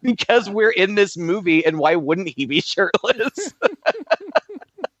 because we're in this movie, and why wouldn't he be shirtless?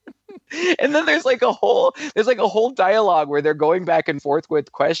 And then there's like a whole dialogue where they're going back and forth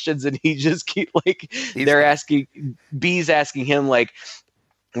with questions, and he just B's asking him, like,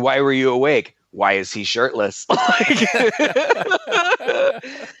 why were you awake? Why is he shirtless?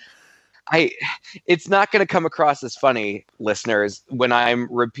 It's not going to come across as funny, listeners, when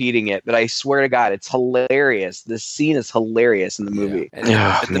I'm repeating it, but I swear to God, it's hilarious. This scene is hilarious in the movie.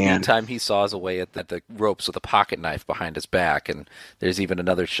 Yeah. And in the meantime, he saws away at the ropes with a pocket knife behind his back, and there's even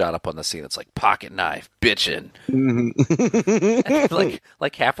another shot up on the scene that's like, pocket knife, bitchin'.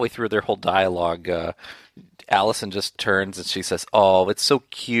 like halfway through their whole dialogue, Allison just turns and she says, oh, it's so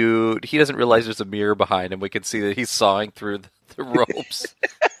cute. He doesn't realize there's a mirror behind him. We can see that he's sawing through the ropes.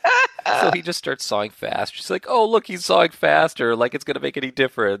 So he just starts sawing fast. She's like, oh, look, he's sawing faster. Like, it's going to make any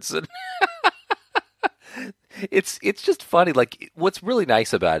difference. And it's just funny. Like, what's really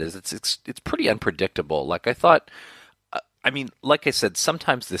nice about it is it's pretty unpredictable. Like, I thought, like I said,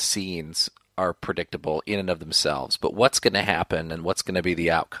 sometimes the scenes are predictable in and of themselves. But what's going to happen and what's going to be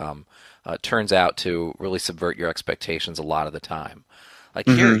the outcome turns out to really subvert your expectations a lot of the time. Like,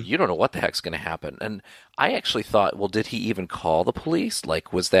 here, you don't know what the heck's going to happen. And I actually thought, well, did he even call the police?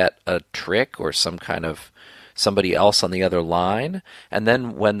 Like, was that a trick or some kind of somebody else on the other line? And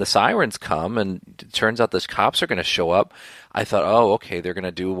then when the sirens come and it turns out the cops are going to show up, I thought, oh, okay, they're going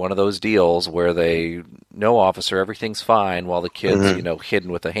to do one of those deals where no, officer, everything's fine, while the kid's,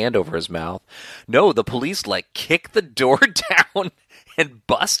 hidden with a hand over his mouth. No, the police, like, kick the door down and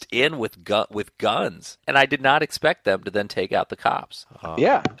bust in with guns. And I did not expect them to then take out the cops.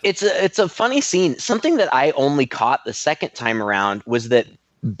 Yeah. It's a funny scene. Something that I only caught the second time around was that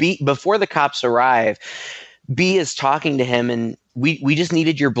before the cops arrive, B is talking to him, and we just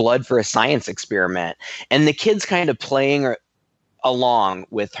needed your blood for a science experiment. And the kid's kind of playing along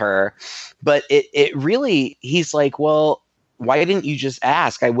with her. But it really, he's like, well, why didn't you just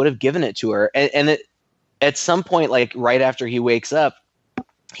ask? I would have given it to her. And at some point, like right after he wakes up,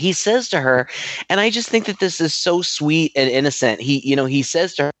 he says to her, and I just think that this is so sweet and innocent. He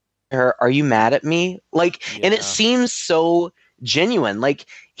says to her, "Are you mad at me?" Like, and it seems so genuine. Like,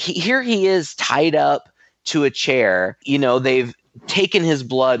 here he is tied up to a chair. They've taken his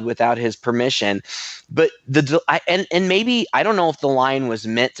blood without his permission. But and maybe, I don't know if the line was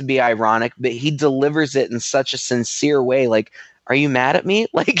meant to be ironic, but he delivers it in such a sincere way. Like, are you mad at me?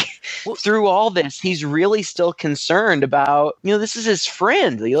 Like, through all this, he's really still concerned about, this is his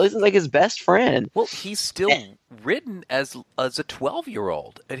friend. This is like his best friend. Well, he's still written as a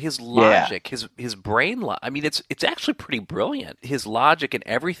 12-year-old, and his logic, his brain, it's actually pretty brilliant. His logic and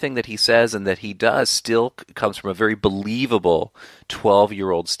everything that he says and that he does still comes from a very believable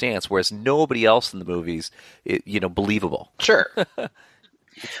 12-year-old stance, whereas nobody else in the movies, believable. Sure.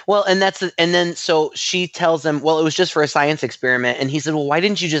 Well, and then so she tells him, well, it was just for a science experiment. And he said, well, why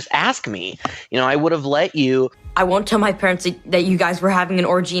didn't you just ask me? I would have let you. I won't tell my parents that you guys were having an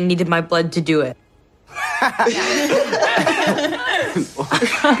orgy and needed my blood to do it.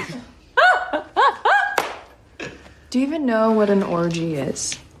 Do you even know what an orgy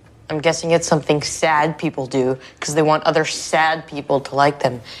is? I'm guessing it's something sad people do because they want other sad people to like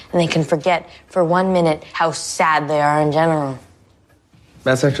them. And they can forget for 1 minute how sad they are in general.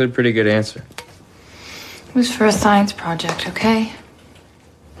 That's actually a pretty good answer. It was for a science project, okay?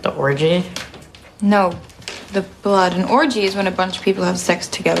 The orgy? No, the blood. An orgy is when a bunch of people have sex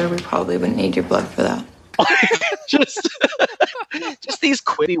together. We probably wouldn't need your blood for that. just these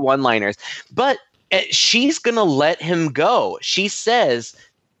quitty one-liners. But she's going to let him go. She says,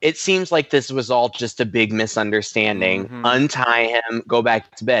 it seems like this was all just a big misunderstanding. Untie him, go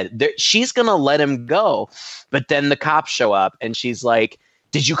back to bed. She's going to let him go. But then the cops show up, and she's like,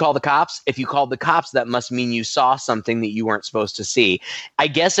 Did you call the cops? If you called the cops, that must mean you saw something that you weren't supposed to see. I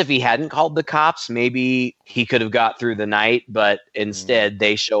guess if he hadn't called the cops, maybe he could have got through the night, but instead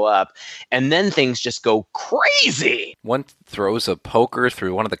they show up. And then things just go crazy. One throws a poker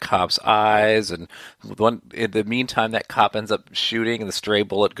through one of the cop's eyes, and in the meantime, that cop ends up shooting, and the stray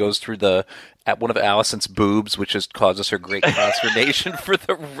bullet goes through at one of Allison's boobs, which just causes her great consternation for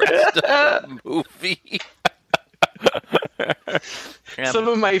the rest of the movie. Some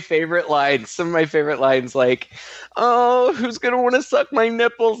of my favorite lines, like, oh, who's going to want to suck my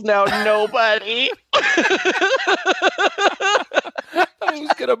nipples now? Nobody.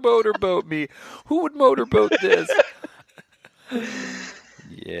 Who's going to motorboat me? Who would motorboat this?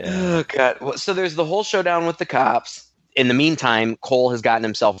 Yeah. Oh, God. Well, so there's the whole showdown with the cops. In the meantime, Cole has gotten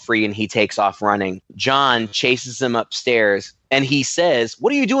himself free and he takes off running. John chases him upstairs and he says,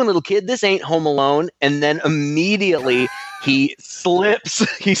 "What are you doing, little kid? This ain't Home Alone." And then immediately he slips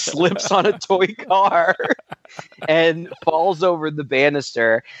on a toy car and falls over the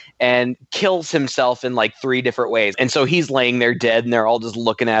banister and kills himself in like 3 different ways. And so he's laying there dead and they're all just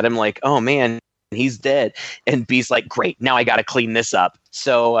looking at him like, oh man, he's dead. And B's like, great, now I got to clean this up.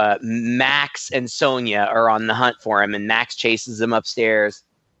 So Max and Sonia are on the hunt for him, and Max chases him upstairs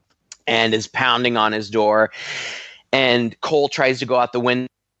and is pounding on his door. And Cole tries to go out the window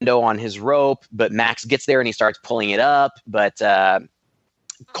on his rope, but Max gets there and he starts pulling it up. But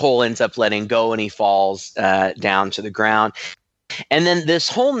Cole ends up letting go and he falls down to the ground. And then this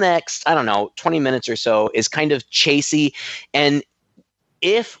whole next, 20 minutes or so is kind of chasey. And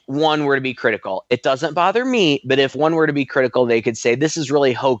if one were to be critical, it doesn't bother me, but if one were to be critical, they could say this is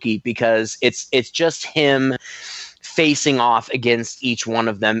really hokey because it's just him facing off against each one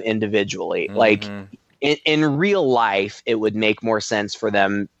of them individually. Mm-hmm. Like in real life, it would make more sense for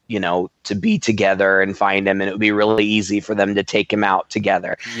them, to be together and find him, and it would be really easy for them to take him out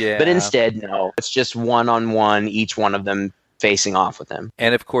together. Yeah. But instead, no, it's just one-on-one, each one of them facing off with him.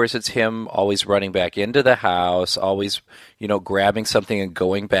 And of course, it's him always running back into the house, always, grabbing something and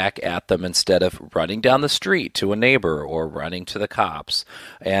going back at them instead of running down the street to a neighbor or running to the cops.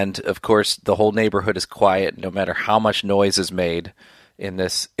 And of course, the whole neighborhood is quiet no matter how much noise is made in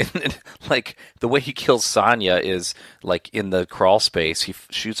this. Like, the way he kills Sonya is like in the crawl space, he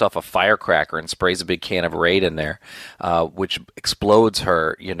shoots off a firecracker and sprays a big can of Raid in there, which explodes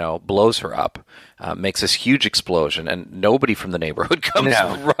her, blows her up. Makes this huge explosion, and nobody from the neighborhood comes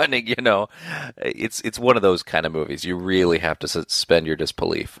running. It's one of those kind of movies. You really have to suspend your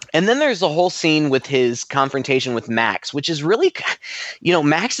disbelief. And then there's a whole scene with his confrontation with Max, which is really,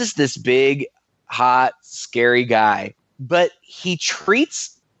 Max is this big, hot, scary guy, but he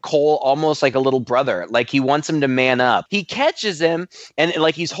treats Cole almost like a little brother. Like he wants him to man up. He catches him, and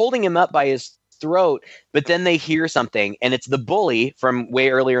like he's holding him up by his throat, but then they hear something, and it's the bully from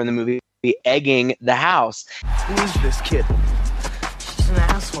way earlier in the movie egging the house. Who is this kid? She's an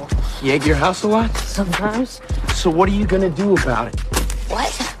asshole. You egg your house a lot? Sometimes. So what are you gonna do about it?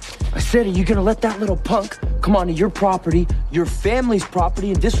 What? I said, are you gonna let that little punk come onto your property, your family's property,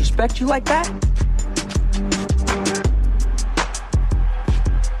 and disrespect you like that?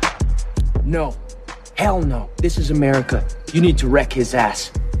 No. Hell no. This is America. You need to wreck his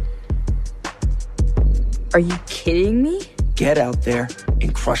ass. Are you kidding me? Get out there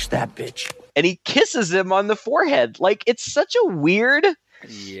and crush that bitch. And he kisses him on the forehead. Like, it's such a weird...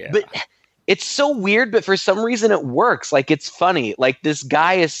 Yeah. But it's so weird, but for some reason it works. Like, it's funny. Like, this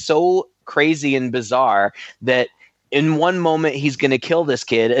guy is so crazy and bizarre that in one moment he's going to kill this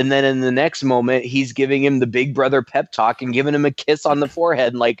kid, and then in the next moment he's giving him the big brother pep talk and giving him a kiss on the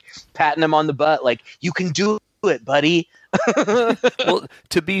forehead and, like, patting him on the butt. Like, you can do it, buddy. Well,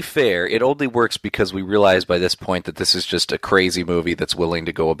 to be fair, it only works because we realize by this point that this is just a crazy movie that's willing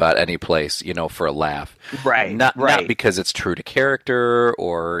to go about any place, for a laugh. Right. Not because it's true to character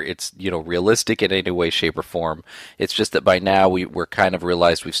or it's, realistic in any way, shape, or form. It's just that by now we're kind of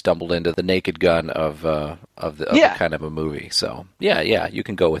realized we've stumbled into the Naked Gun of the kind of a movie. So yeah, you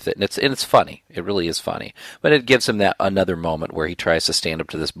can go with it, and it's funny. It really is funny, but it gives him that another moment where he tries to stand up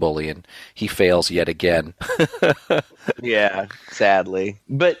to this bully and he fails yet again. Yeah, sadly.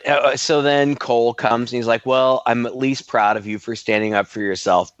 But so then Cole comes and he's like, well, I'm at least proud of you for standing up for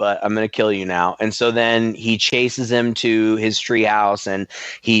yourself, but I'm going to kill you now. And so then he chases him to his treehouse, and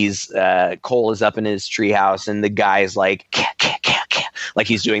Cole is up in his treehouse, and the guy's like, like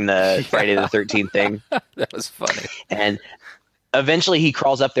he's doing the Friday the 13th thing. That was funny. And eventually he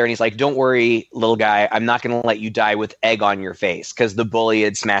crawls up there and he's like, don't worry, little guy, I'm not going to let you die with egg on your face, because the bully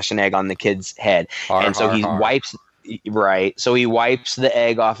had smashed an egg on the kid's head. He wipes... Right. So he wipes the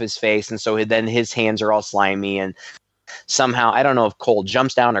egg off his face, and so then his hands are all slimy, and somehow, I don't know if Cole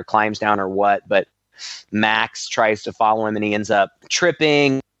jumps down or climbs down or what, but Max tries to follow him and he ends up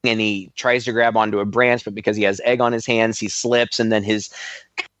tripping and he tries to grab onto a branch, but because he has egg on his hands, he slips and then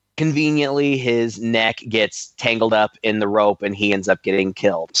conveniently his neck gets tangled up in the rope and he ends up getting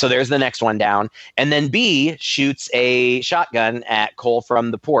killed. So there's the next one down. And then B shoots a shotgun at Cole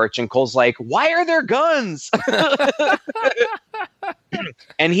from the porch and Cole's like, why are there guns?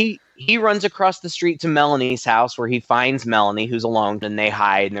 And he runs across the street to Melanie's house where he finds Melanie, who's alone, and they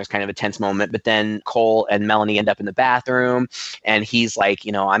hide, and there's kind of a tense moment. But then Cole and Melanie end up in the bathroom, and he's like,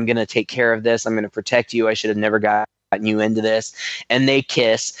 I'm going to take care of this. I'm going to protect you. I should have never gotten you into this. And they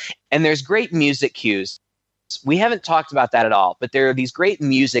kiss, and there's great music cues. We haven't talked about that at all, but there are these great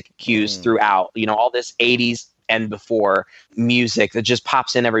music cues throughout, all this 80s and before music that just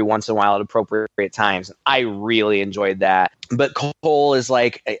pops in every once in a while at appropriate times. I really enjoyed that. But Cole is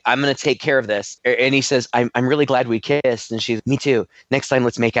like, I'm going to take care of this. And he says, I'm really glad we kissed. And she's, me too. Next time,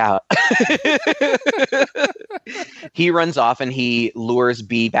 let's make out. He runs off and he lures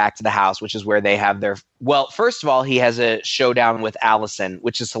B back to the house, which is where they have their... Well, first of all, he has a showdown with Allison,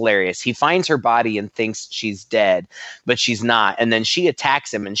 which is hilarious. He finds her body and thinks she's dead, but she's not. And then she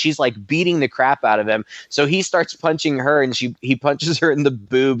attacks him and she's like beating the crap out of him. So he starts punching her and he punches her in the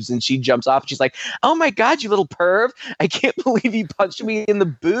boobs and she jumps off. And she's like, oh my God, you little perv. I can't believe you punched me in the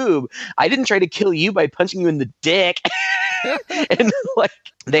boob. I didn't try to kill you by punching you in the dick. And like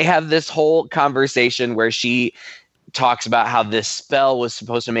they have this whole conversation where she talks about how this spell was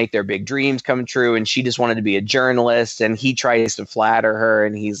supposed to make their big dreams come true and she just wanted to be a journalist, and he tries to flatter her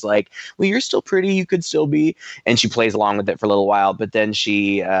and he's like, well, you're still pretty, you could still be, and she plays along with it for a little while, but then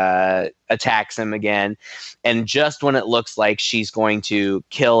she attacks him again, and just when it looks like she's going to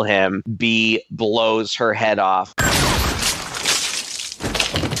kill him, B blows her head off.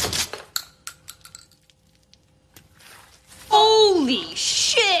 Holy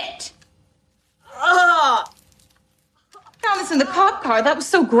shit! Ugh! Found this in the cop car. That was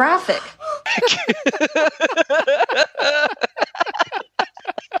so graphic.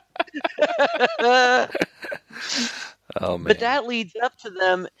 Oh, man. But that leads up to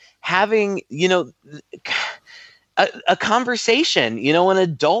them having, a conversation, an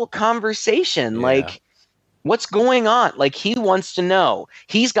adult conversation. Yeah. Like, what's going on? Like, he wants to know.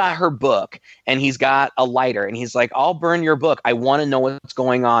 He's got her book and he's got a lighter and he's like, I'll burn your book. I want to know what's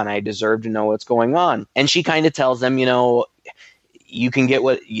going on. I deserve to know what's going on. And she kind of tells him, you can get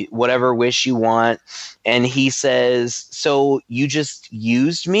whatever wish you want. And he says, so you just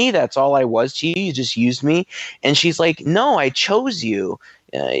used me? That's all I was to you? You just used me? And she's like, no, I chose you.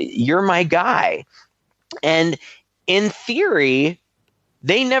 You're my guy. And in theory,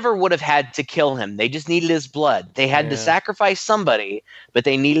 they never would have had to kill him. They just needed his blood. They had to sacrifice somebody, but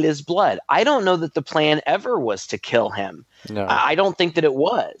they needed his blood. I don't know that the plan ever was to kill him. No. I don't think that it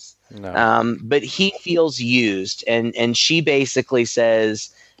was. No. But he feels used. And she basically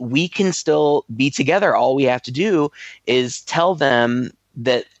says, we can still be together. All we have to do is tell them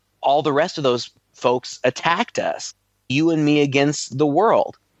that all the rest of those folks attacked us. You and me against the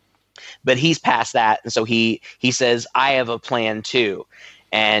world. But he's past that, and so he says, I have a plan too.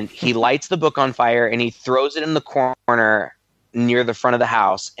 And he lights the book on fire, and he throws it in the corner near the front of the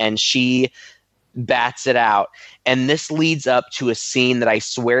house, and she bats it out. And this leads up to a scene that I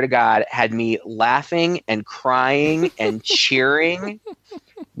swear to God had me laughing and crying and cheering.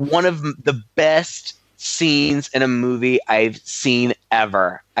 One of the best scenes in a movie I've seen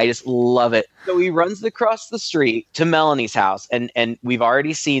ever. I just love it. So he runs across the street to Melanie's house, and we've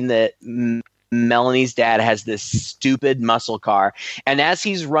already seen that Melanie's dad has this stupid muscle car, and as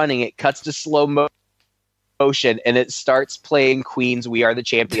he's running, it cuts to slow motion, and it starts playing Queen's We Are the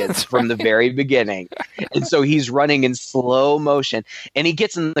Champions from the very beginning. And so he's running in slow motion, and he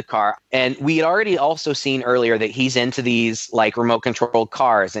gets in the car, and we had already also seen earlier that he's into these like remote controlled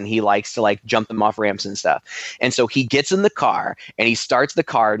cars, and he likes to like jump them off ramps and stuff. And so he gets in the car and he starts the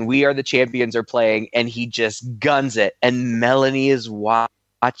car, and We Are the Champions are playing, and he just guns it, and Melanie is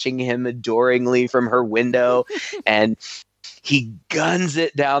watching him adoringly from her window, and he guns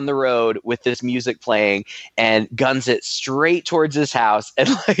it down the road with this music playing and guns it straight towards his house. And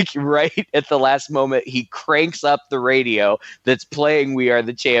like right at the last moment, he cranks up the radio that's playing We Are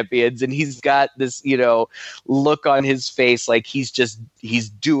the Champions. And he's got this, look on his face like he's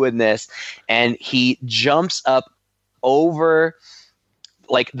doing this. And he jumps up over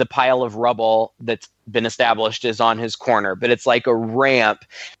like the pile of rubble that's been established is on his corner, but it's like a ramp.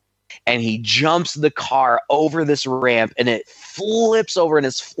 And he jumps the car over this ramp, and it flips over and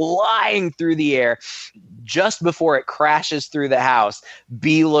is flying through the air, just before it crashes through the house,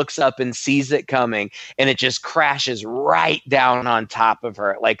 B looks up and sees it coming, and it just crashes right down on top of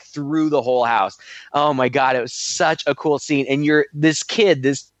her, like through the whole house. Oh my God, it was such a cool scene. And this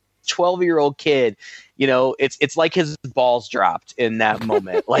 12-year-old kid, you know, it's like his balls dropped in that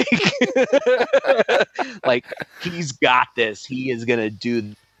moment. Like, like he's got this. He is gonna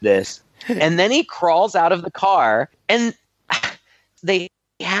do this. And then he crawls out of the car, and they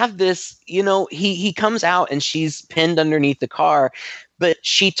have this, you know, he comes out and she's pinned underneath the car, but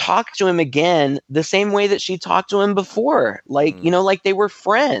she talks to him again the same way that she talked to him before. Like, you know, like they were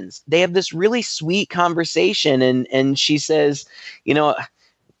friends. They have this really sweet conversation, and she says, you know,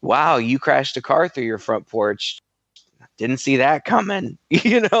 wow, you crashed a car through your front porch. Didn't see that coming,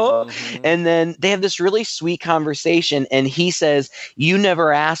 you know? And then they have this really sweet conversation, and he says, you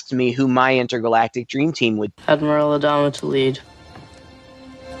never asked me who my intergalactic dream team would. Admiral Adama to lead.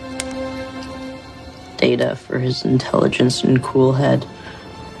 Data for his intelligence and cool head.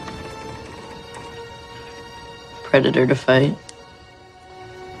 Predator to fight.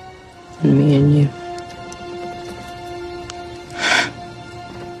 And me and you.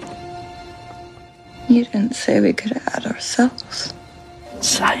 You didn't say we could add ourselves.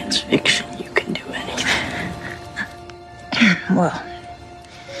 Science fiction, you can do anything. Well,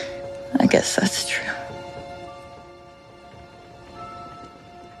 I guess that's true.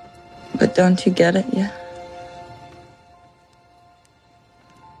 But don't you get it yet?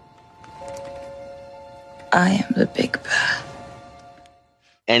 I am the big bad.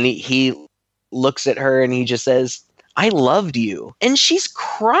 And he looks at her and he just says, I loved you. And she's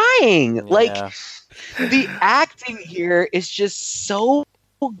crying. Yeah. Like, the acting here is just so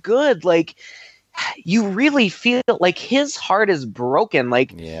good. Like, you really feel like his heart is broken.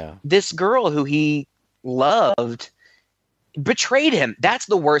 Like, this girl who he loved betrayed him. That's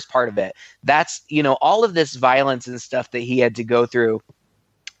the worst part of it. That's, you know, all of this violence and stuff that he had to go through.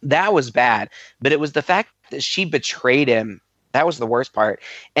 That was bad. But it was the fact that she betrayed him. That was the worst part.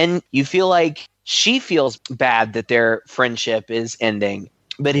 And you feel like she feels bad that their friendship is ending.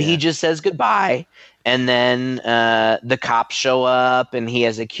 But he just says goodbye. And then the cops show up, and he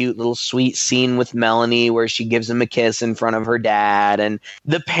has a cute little sweet scene with Melanie where she gives him a kiss in front of her dad. And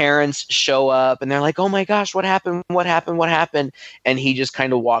the parents show up, and they're like, oh my gosh, what happened? What happened? What happened? And he just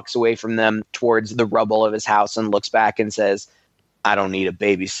kind of walks away from them towards the rubble of his house and looks back and says, I don't need a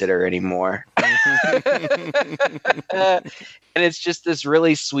babysitter anymore. And it's just this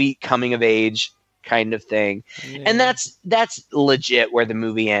really sweet coming of age kind of thing. And that's legit where the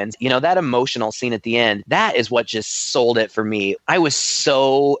movie ends. You know, that emotional scene at the end, that is what just sold it for me. I was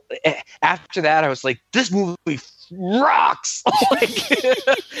so, after that, I was like, this movie rocks. Like,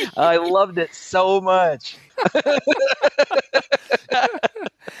 I loved it so much.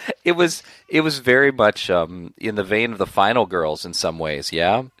 It was very much in the vein of the Final Girls in some ways,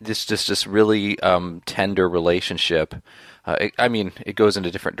 yeah? This really tender relationship. I mean, it goes in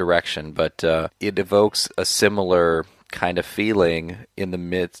a different direction, but it evokes a similar kind of feeling in the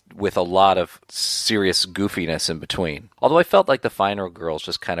midst, with a lot of serious goofiness in between. Although I felt like the Final Girls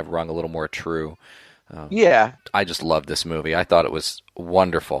just kind of rung a little more true. I just loved this movie. I thought it was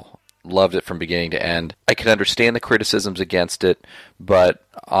wonderful. Loved it from beginning to end. I can understand the criticisms against it, but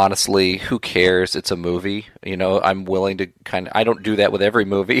honestly, who cares? It's a movie. You know, I'm willing to I don't do that with every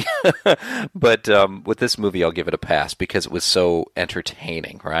movie, but with this movie, I'll give it a pass because it was so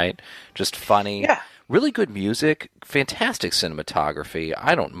entertaining, right? Just funny. Yeah. Really good music, fantastic cinematography.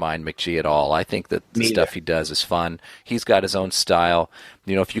 I don't mind Mick G at all. I think that the stuff he does is fun. He's got his own style.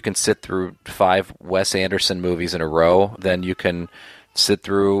 You know, if you can sit through 5 Wes Anderson movies in a row, then you can sit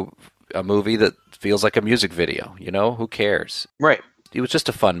through a movie that feels like a music video. You know, who cares? Right. It was just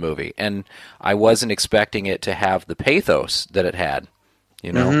a fun movie, and I wasn't expecting it to have the pathos that it had.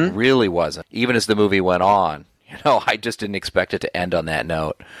 You know, really wasn't. Even as the movie went on, you know, I just didn't expect it to end on that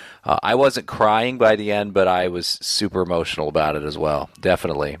note. I wasn't crying by the end, but I was super emotional about it as well.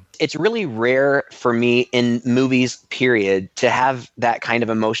 Definitely. It's really rare for me in movies, period, to have that kind of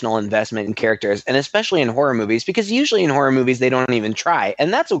emotional investment in characters, and especially in horror movies, because usually in horror movies, they don't even try,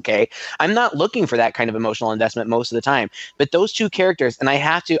 and that's okay. I'm not looking for that kind of emotional investment most of the time, but those two characters, and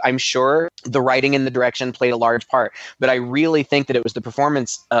I'm sure the writing and the direction played a large part, but I really think that it was the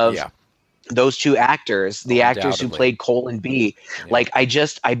performance of those two actors, the actors who played Cole and B. Like,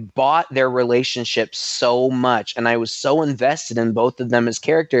 I bought their relationship so much, and I was so invested in both of them as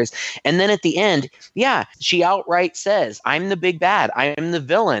characters. And then at the end, she outright says, I'm the big bad, I am the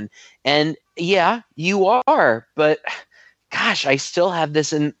villain. And yeah, you are, but gosh, I still have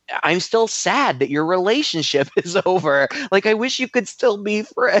this, and I'm still sad that your relationship is over. Like, I wish you could still be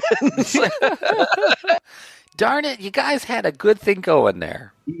friends. Darn it, you guys had a good thing going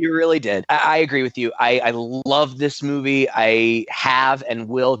there. You really did. I agree with you. I love this movie. I have and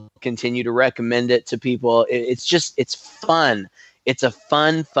will continue to recommend it to people. It's fun. It's a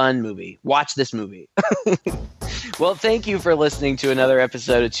fun movie. Watch this movie. Well, thank you for listening to another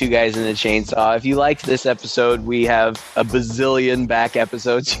episode of Two Guys in a Chainsaw. If you liked this episode, we have a bazillion back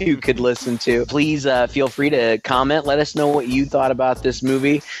episodes you could listen to. Please feel free to comment. Let us know what you thought about this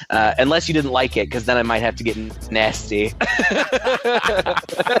movie. Unless you didn't like it, because then I might have to get nasty.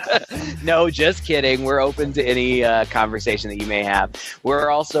 No, just kidding. We're open to any conversation that you may have. We're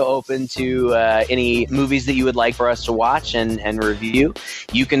also open to any movies that you would like for us to watch and review.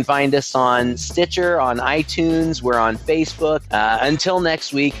 You can find us on Stitcher, on iTunes. We're on Facebook. Until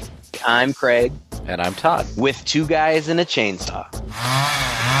next week, I'm Craig. And I'm Todd. With Two Guys and a Chainsaw.